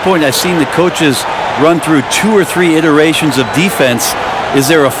 At this point, I've seen the coaches run through 2 or 3 iterations of defense. Is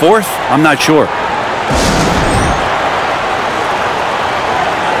there a 4th? I'm not sure.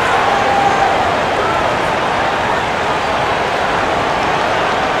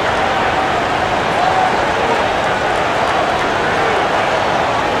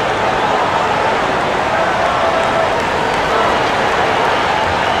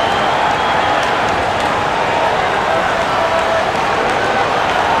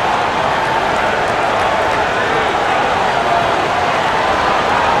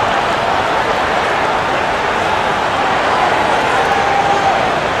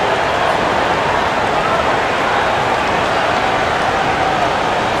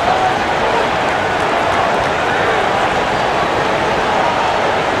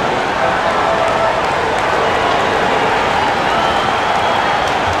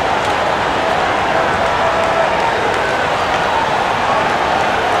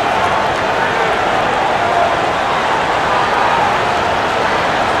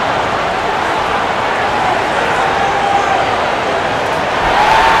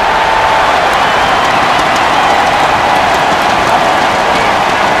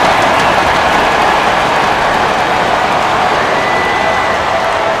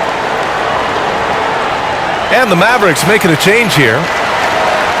 And the Mavericks making a change here.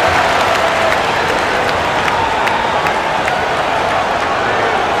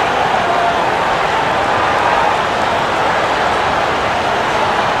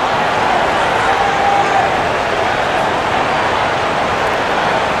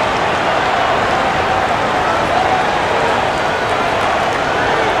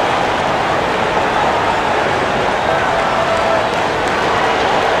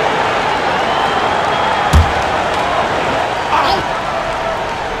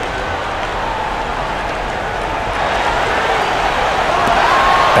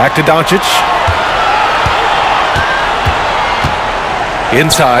 Back to Doncic.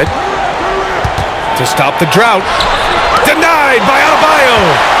 Inside. To stop the drought. Denied by Adebayo.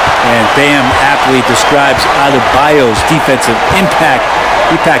 And Bam aptly describes Adebayo's defensive impact.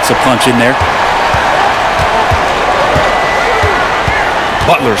 He packs a punch in there.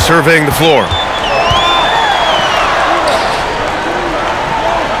 Butler surveying the floor.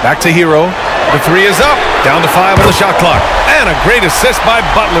 Back to Hero. The three is up. Down to 5 on the shot clock. And a great assist by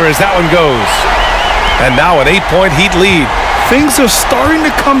Butler as that one goes. And now an 8-point Heat lead. Things are starting to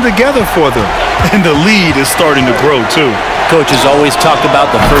come together for them. And the lead is starting to grow, too. Coach has always talked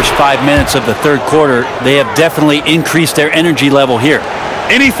about the first 5 minutes of the third quarter. They have definitely increased their energy level here.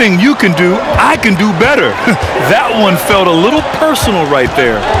 Anything you can do, I can do better. That one felt a little personal right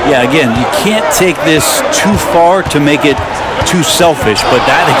there. Yeah, again, you can't take this too far to make it too selfish, but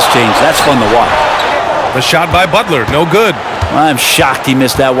that exchange, that's fun to watch. The shot by Butler, no good. I'm shocked he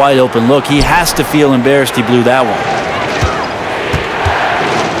missed that wide open look. He has to feel embarrassed he blew that one.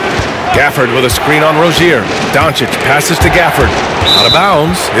 Gafford with a screen on Rozier. Doncic passes to Gafford. Out of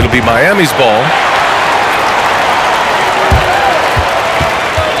bounds. It'll be Miami's ball.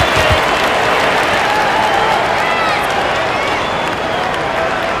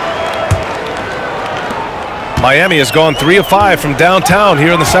 Miami has gone 3 of 5 from downtown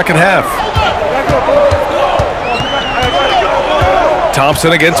here in the second half.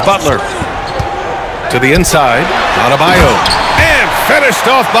 Thompson against Butler. To the inside. Adebayo. And finished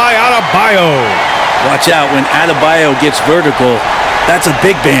off by Adebayo. Watch out when Adebayo gets vertical. That's a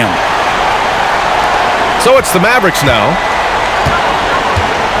big bam. So it's the Mavericks now.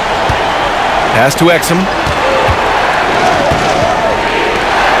 Pass to Exum.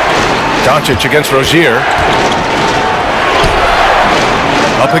 Doncic against Rozier.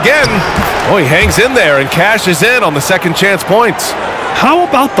 Up again. Oh, he hangs in there and cashes in on the second chance points. How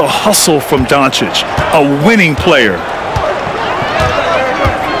about the hustle from Doncic, a winning player?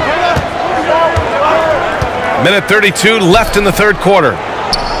 Minute 32 left in the third quarter.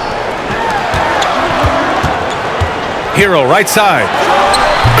 Hero right side.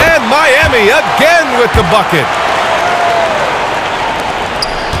 And Miami again with the bucket.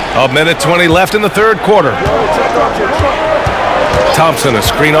 A minute 20 left in the third quarter. Thompson, a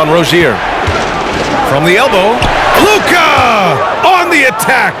screen on Rozier. From the elbow, Luka on the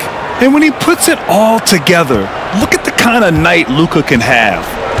attack. And when he puts it all together, look at the kind of night Luka can have.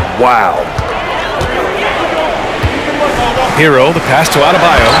 Wow. Hero, the pass to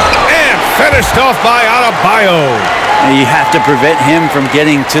Adebayo. And finished off by Adebayo. And you have to prevent him from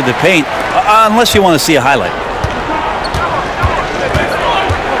getting to the paint, unless you want to see a highlight.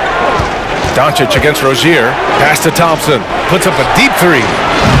 Doncic against Rozier. Pass to Thompson. Puts up a deep three.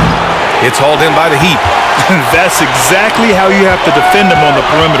 It's hauled in by the Heat. That's exactly how you have to defend them on the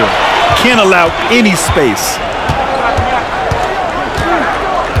perimeter. Can't allow any space.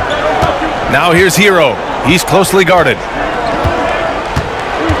 Now here's Hero. He's closely guarded.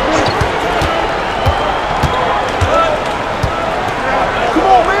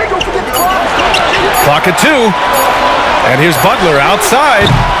 Clock at 2. And here's Butler outside.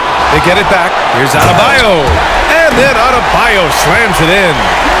 They get it back. Here's Adebayo. And then Adebayo slams it in.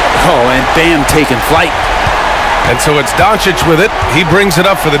 Oh, and Bam taking flight. And so it's Doncic with it. He brings it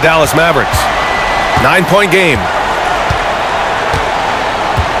up for the Dallas Mavericks. 9-point game.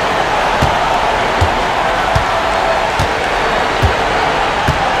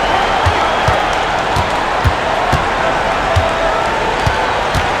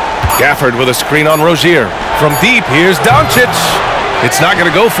 Gafford with a screen on Rozier. From deep, here's Doncic. It's not going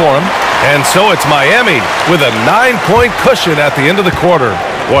to go for him. And so it's Miami with a 9-point cushion at the end of the quarter.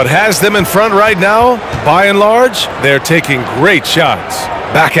 What has them in front right now, by and large, they're taking great shots.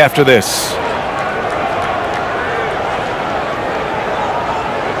 Back after this.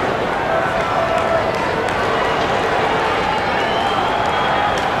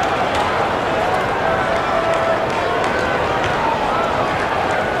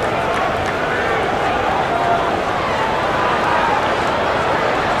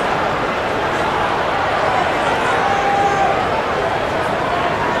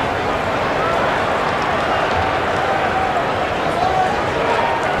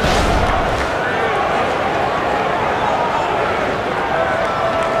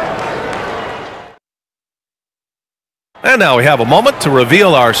 And now we have a moment to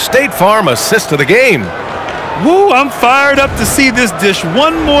reveal our State Farm assist of the game. Woo, I'm fired up to see this dish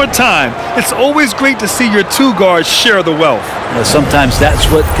one more time. It's always great to see your two guards share the wealth. Sometimes that's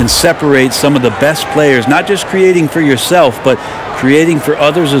what can separate some of the best players, not just creating for yourself, but creating for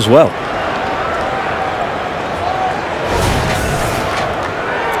others as well.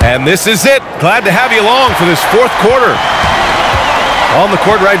 And this is it. Glad to have you along for this fourth quarter. On the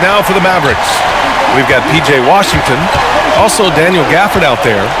court right now for the Mavericks, we've got P.J. Washington, also Daniel Gafford out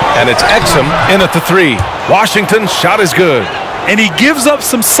there, and it's Exum in at the three. Washington's shot is good. And he gives up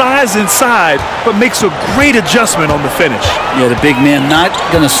some size inside, but makes a great adjustment on the finish. Yeah, the big man not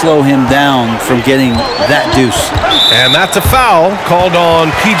going to slow him down from getting that deuce. And that's a foul called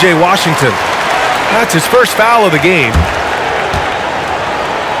on P.J. Washington. That's his first foul of the game.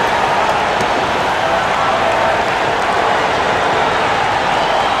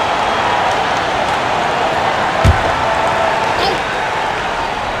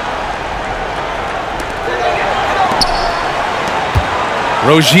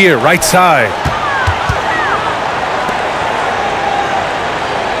 Rozier, right side.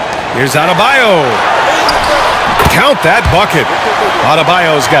 Here's Adebayo. Count that bucket.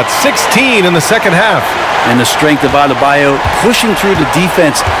 Adebayo's got 16 in the second half. And the strength of Adebayo pushing through the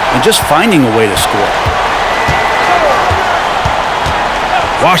defense and just finding a way to score.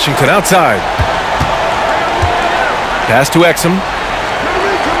 Washington outside. Pass to Exum.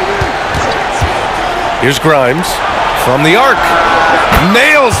 Here's Grimes from the arc.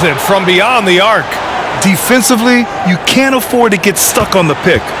 Nails it from beyond the arc. Defensively, you can't afford to get stuck on the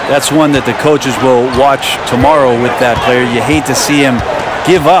pick. That's one that the coaches will watch tomorrow with that player. You hate to see him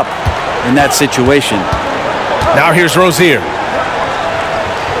give up in that situation. Now here's Rozier.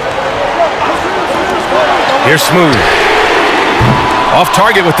 Here's Smoove. Off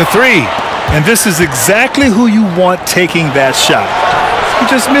target with the three. And this is exactly who you want taking that shot. He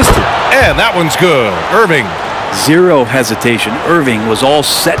just missed it. And that one's good. Irving. Zero hesitation. Irving was all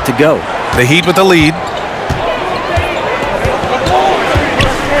set to go. The Heat with the lead.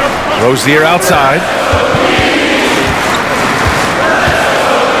 Rozier outside.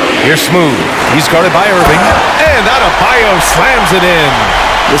 Here's Smoove. He's guarded by Irving. And Adebayo slams it in.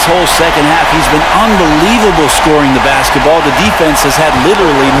 This whole second half, he's been unbelievable scoring the basketball. The defense has had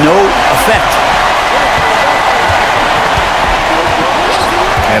literally no effect.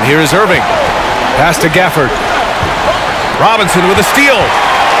 And here is Irving. Pass to Gafford. Robinson with a steal.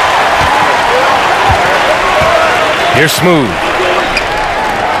 Here's Smoove.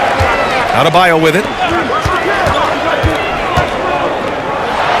 Adebayo with it.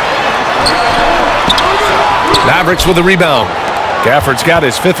 Mavericks with a rebound. Gafford's got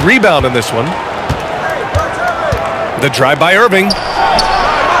his fifth rebound in this one. The drive by Irving.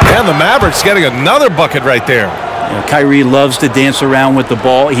 And the Mavericks getting another bucket right there. Kyrie loves to dance around with the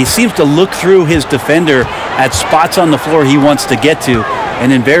ball. He seems to look through his defender at spots on the floor he wants to get to,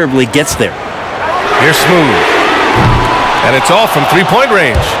 and invariably gets there. Here's Smoove. And it's off from three-point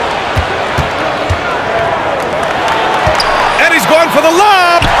range. And he's going for the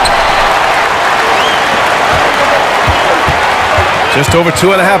lob. Just over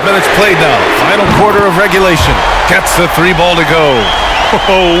 2.5 minutes played now. Final quarter of regulation. Gets the three ball to go.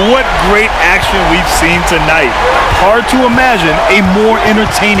 Oh, what great action we've seen tonight. Hard to imagine a more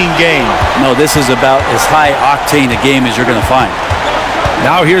entertaining game. No, this is about as high octane a game as you're going to find.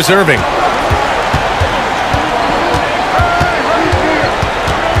 Now here's Irving.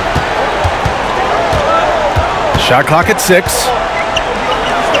 Shot clock at 6.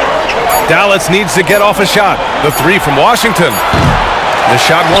 Dallas needs to get off a shot. The three from Washington. The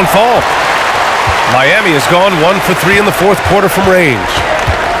shot won't fall. Miami has gone 1 for 3 in the fourth quarter from range.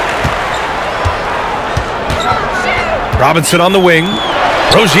 Robinson on the wing.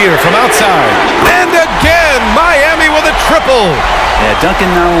 Rozier from outside. And again, Miami with a triple. Yeah,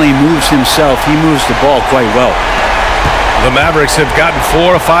 Duncan not only moves himself, he moves the ball quite well. The Mavericks have gotten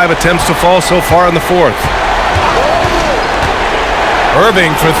 4 of 5 attempts to fall so far in the fourth.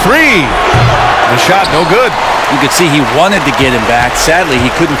 Irving for three. The shot no good. You could see he wanted to get him back. Sadly, he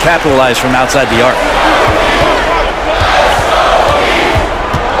couldn't capitalize from outside the arc.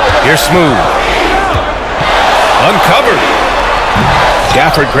 Here's Smoove. Uncovered.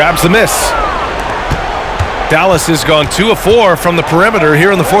 Gafford grabs the miss. Dallas has gone 2 of 4 from the perimeter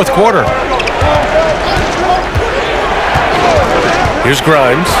here in the fourth quarter. Here's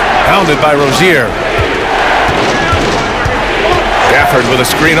Grimes. Pounded by Rozier. Gafford with a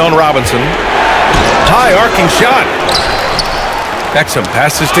screen on Robinson. High arcing shot. Exum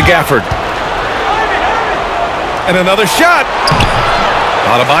passes to Gafford. And another shot.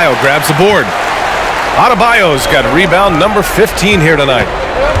 Adebayo grabs the board. Adebayo's got rebound number 15 here tonight.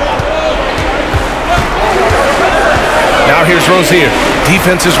 Now here's Rozier.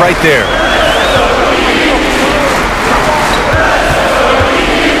 Defense is right there.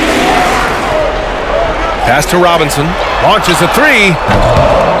 Pass to Robinson. Launches a three.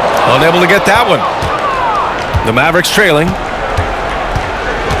 Unable to get that one. The Mavericks trailing.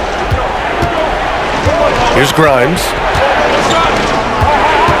 Here's Grimes.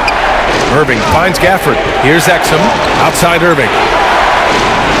 Irving finds Gafford. Here's Exum. Outside Irving.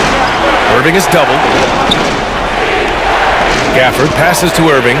 Irving is doubled. Gafford passes to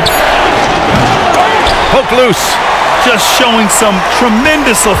Irving. Poke loose. Just showing some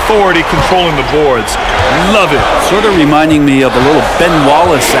tremendous authority controlling the boards. Love it. Sort of reminding me of a little Ben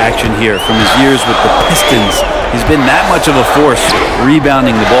Wallace action here from his years with the Pistons. He's been that much of a force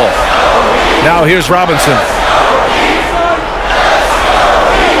rebounding the ball. Now here's Robinson.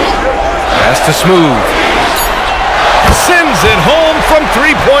 Pass to Smoove. Sends it home from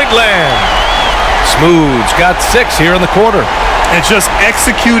three-point land. Smoove's got 6 here in the quarter. And just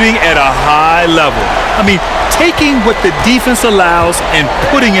executing at a high level. I mean, taking what the defense allows and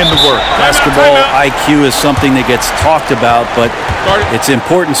putting in the work. Basketball IQ is something that gets talked about, but its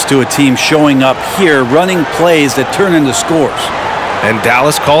importance to a team showing up here, running plays that turn into scores. And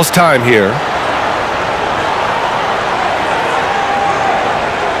Dallas calls time here.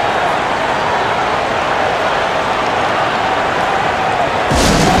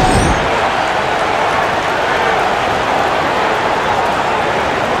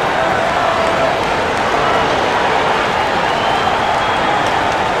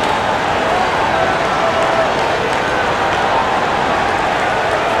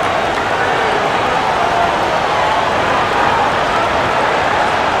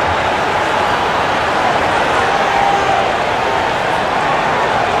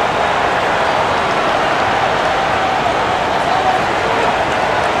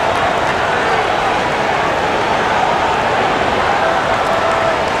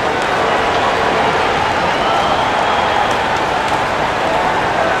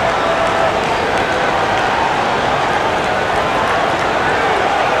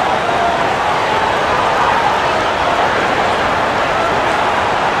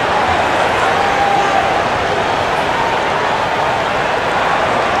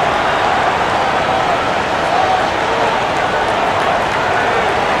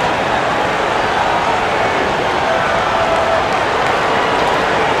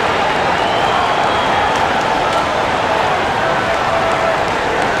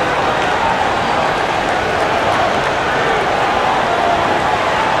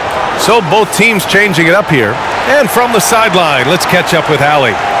 So both teams changing it up here. And from the sideline, let's catch up with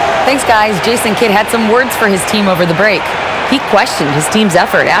Allie. Thanks, guys. Jason Kidd had some words for his team over the break. He questioned his team's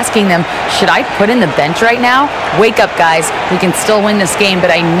effort, asking them, should I put in the bench right now? Wake up, guys. We can still win this game,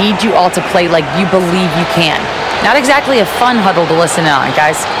 but I need you all to play like you believe you can. Not exactly a fun huddle to listen in on,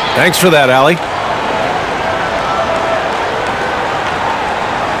 guys. Thanks for that, Allie.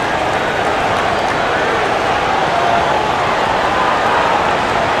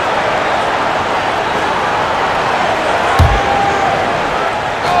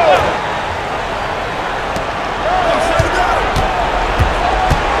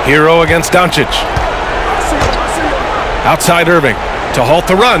 Hero against Doncic. Outside Irving to halt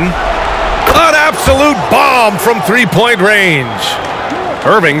the run. An absolute bomb from three-point range.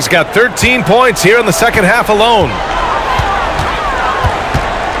 Irving's got 13 points here in the second half alone.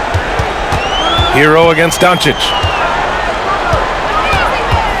 Hero against Doncic.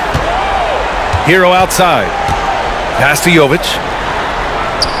 Hero outside. Pass to Jovic.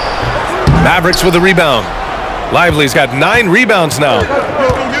 Mavericks with the rebound. Lively's got 9 rebounds now.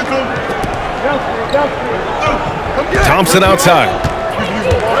 Thompson outside.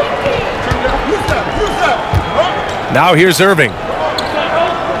 Now here's Irving.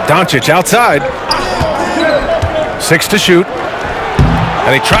 Doncic outside. 6 to shoot.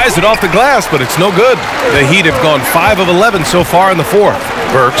 And he tries it off the glass, but it's no good. The Heat have gone 5 of 11 so far in the fourth.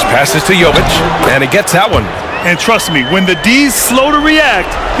 Burks passes to Jovic, and he gets that one. And trust me, when the D's slow to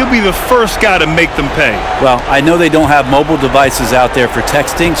react, he'll be the first guy to make them pay. Well, I know they don't have mobile devices out there for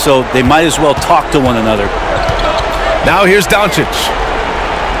texting, so they might as well talk to one another. Now here's Doncic.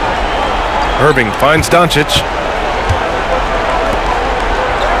 Irving finds Doncic.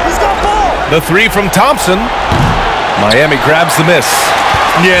 The 3 from Thompson. Miami grabs the miss.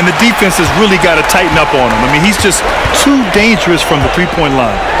 Yeah, and the defense has really got to tighten up on him. I mean, he's just too dangerous from the three-point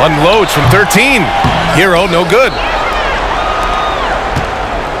line. Unloads from 13. Hero, no good.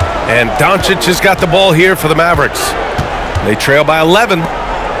 And Doncic has got the ball here for the Mavericks. They trail by 11.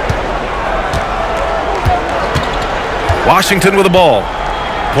 Washington with the ball.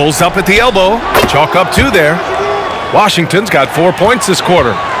 Pulls up at the elbow. Chalk up 2 there. Washington's got 4 points this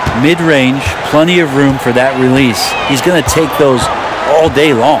quarter. Mid-range, plenty of room for that release. He's going to take those all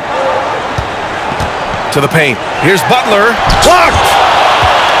day long. To the paint. Here's Butler. Blocked!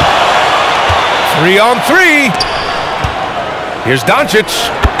 3 on 3. Here's Doncic.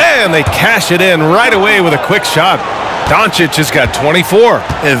 And they cash it in right away with a quick shot. Doncic has got 24.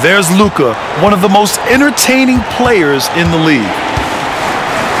 And there's Luka, one of the most entertaining players in the league.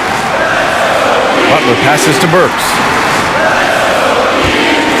 Butler passes to Burks.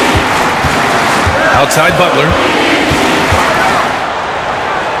 Outside Butler.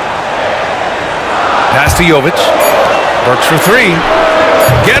 Pass to Jovic. Burks for 3.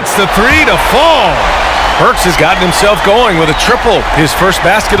 Gets the 3 to fall. Burks has gotten himself going with a triple, his first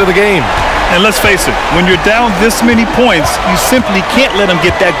basket of the game. And let's face it, when you're down this many points, you simply can't let him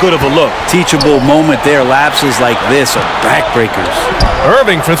get that good of a look. Teachable moment there. Lapses like this are backbreakers.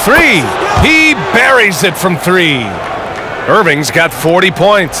 Irving for 3. He buries it from 3. Irving's got 40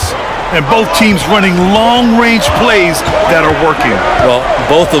 points. And both teams running long-range plays that are working. Well,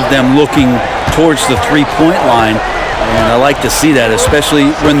 both of them looking towards the three-point line, and I like to see that,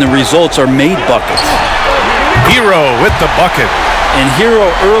 especially when the results are made buckets. Hero with the bucket. And Hero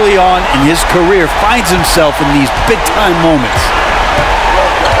early on in his career finds himself in these big-time moments.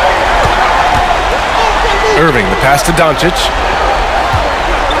 Irving, the pass to Doncic.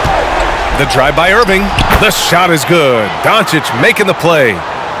 The drive by Irving. The shot is good. Doncic making the play.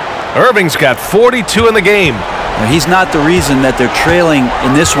 Irving's got 42 in the game. Now, he's not the reason that they're trailing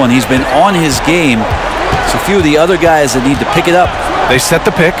in this one. He's been on his game. It's a few of the other guys that need to pick it up. They set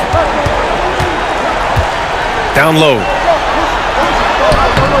the pick. Down low.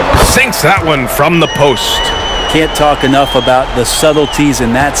 Sinks that one from the post. Can't talk enough about the subtleties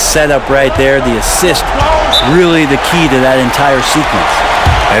in that setup right there. The assist, really the key to that entire sequence.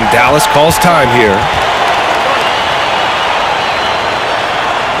 And Dallas calls time here.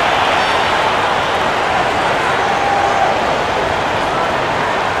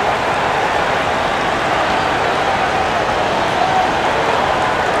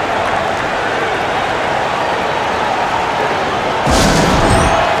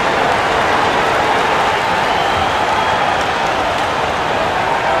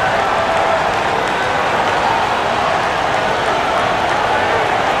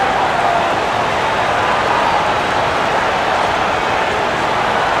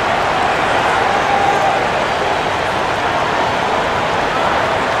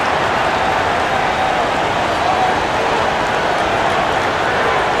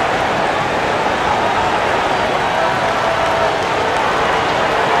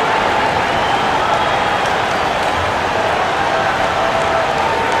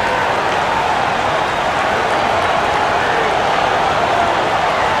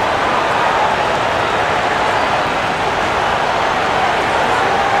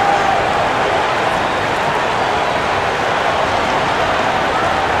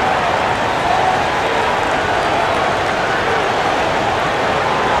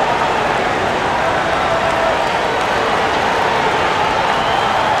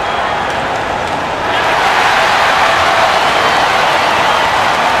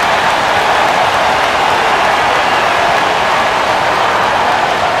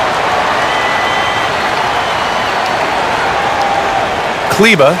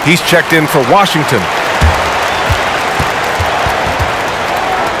 Kleba, he's checked in for Washington.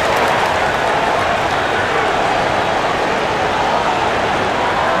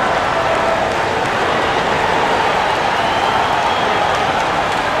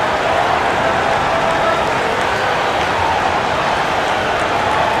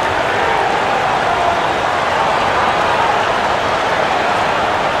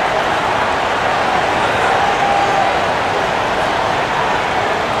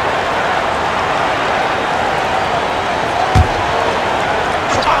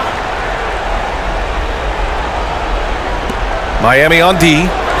 Miami on D.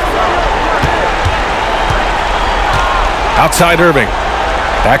 Outside Irving.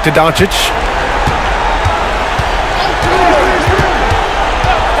 Back to Doncic.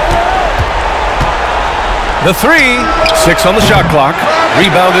 The 3. 6 on the shot clock.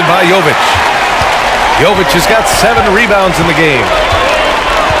 Rebounded by Jovic. Jovic has got 7 rebounds in the game.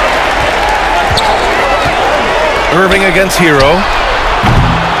 Irving against Hero.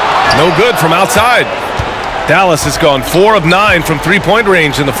 No good from outside. Dallas has gone 4 of 9 from three-point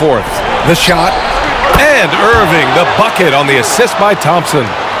range in the fourth. The shot. And Irving, the bucket on the assist by Thompson.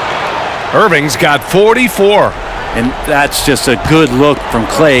 Irving's got 44. And that's just a good look from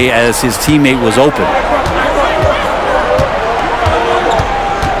Clay as his teammate was open.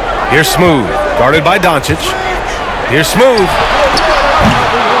 Here's Smoove, guarded by Doncic. Here's Smoove.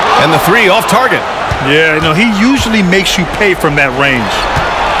 And the three off target. Yeah, no, he usually makes you pay from that range.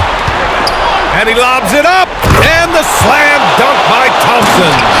 And he lobs it up. And the slam dunk by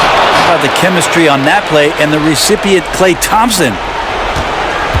Thompson. How about the chemistry on that play and the recipient, Klay Thompson.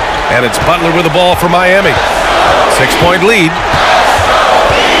 And it's Butler with the ball for Miami. 6-point lead.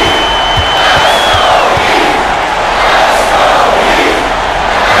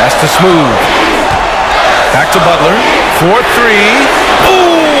 Pass to Smoove. Back to Butler. 4-3.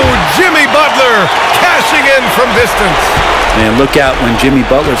 Ooh, Jimmy Butler cashing in from distance. And look out when Jimmy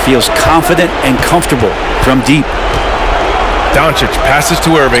Butler feels confident and comfortable from deep. Doncic passes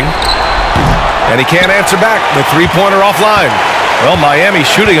to Irving. And he can't answer back. The three-pointer offline. Well, Miami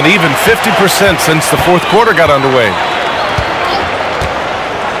shooting an even 50% since the fourth quarter got underway.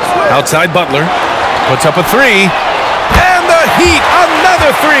 Outside Butler. Puts up a three. And the Heat,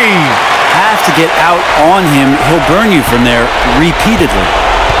 another three. Have to get out on him. He'll burn you from there repeatedly.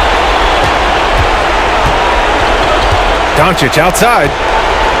 Doncic outside.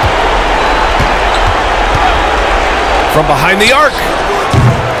 From behind the arc.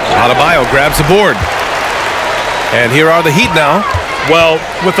 Adebayo grabs the board. And here are the Heat now. Well,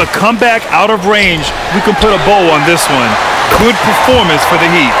 with a comeback out of range, we can put a bow on this one. Good performance for the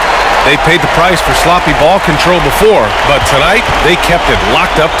Heat. They paid the price for sloppy ball control before, but tonight they kept it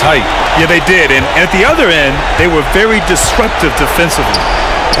locked up tight. Yeah, they did. And at the other end, they were very disruptive defensively.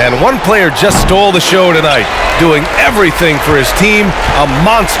 And one player just stole the show tonight, doing everything for his team. A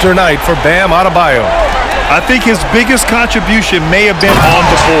monster night for Bam Adebayo. I think his biggest contribution may have been on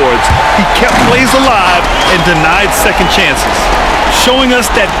the boards. He kept plays alive and denied second chances, showing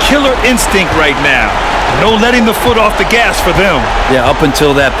us that killer instinct right now. No letting the foot off the gas for them. Yeah, up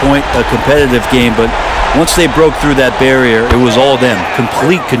until that point, a competitive game, but once they broke through that barrier, it was all them.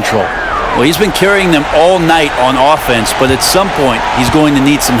 Complete control. Well, he's been carrying them all night on offense, but at some point, he's going to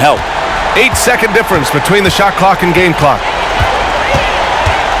need some help. 8-second difference between the shot clock and game clock.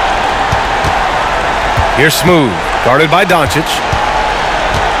 Here's Smoove, guarded by Doncic.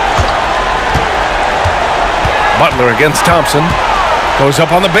 Butler against Thompson. Goes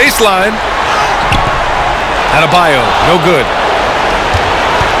up on the baseline. Adebayo, no good.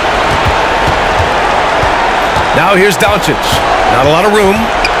 Now here's Doncic. Not a lot of room.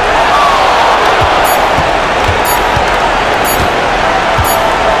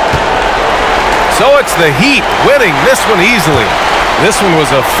 So it's the Heat winning this one easily. This one was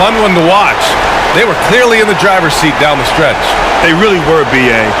a fun one to watch. They were clearly in the driver's seat down the stretch. They really were,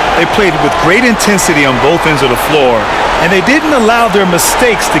 B.A. They played with great intensity on both ends of the floor, and they didn't allow their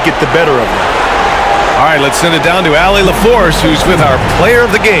mistakes to get the better of them. All right, let's send it down to Allie LaForce, who's with our player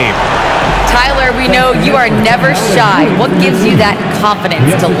of the game. Tyler, we know you are never shy. What gives you that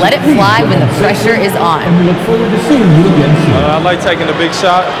confidence to let it fly when the pressure is on? I like taking the big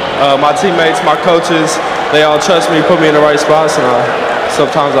shot. My teammates, my coaches, they all trust me, put me in the right spots, and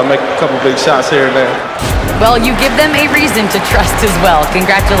sometimes I make a couple big shots here and there. Well, you give them a reason to trust as well.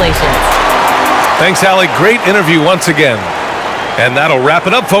 Congratulations. Thanks, Allie. Great interview once again. And that'll wrap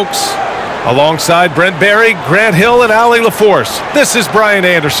it up, folks. Alongside Brent Barry, Grant Hill, and Allie LaForce, this is Brian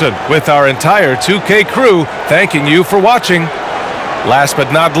Anderson with our entire 2K crew thanking you for watching. Last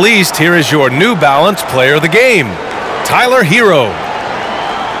but not least, here is your New Balance player of the game, Tyler Hero.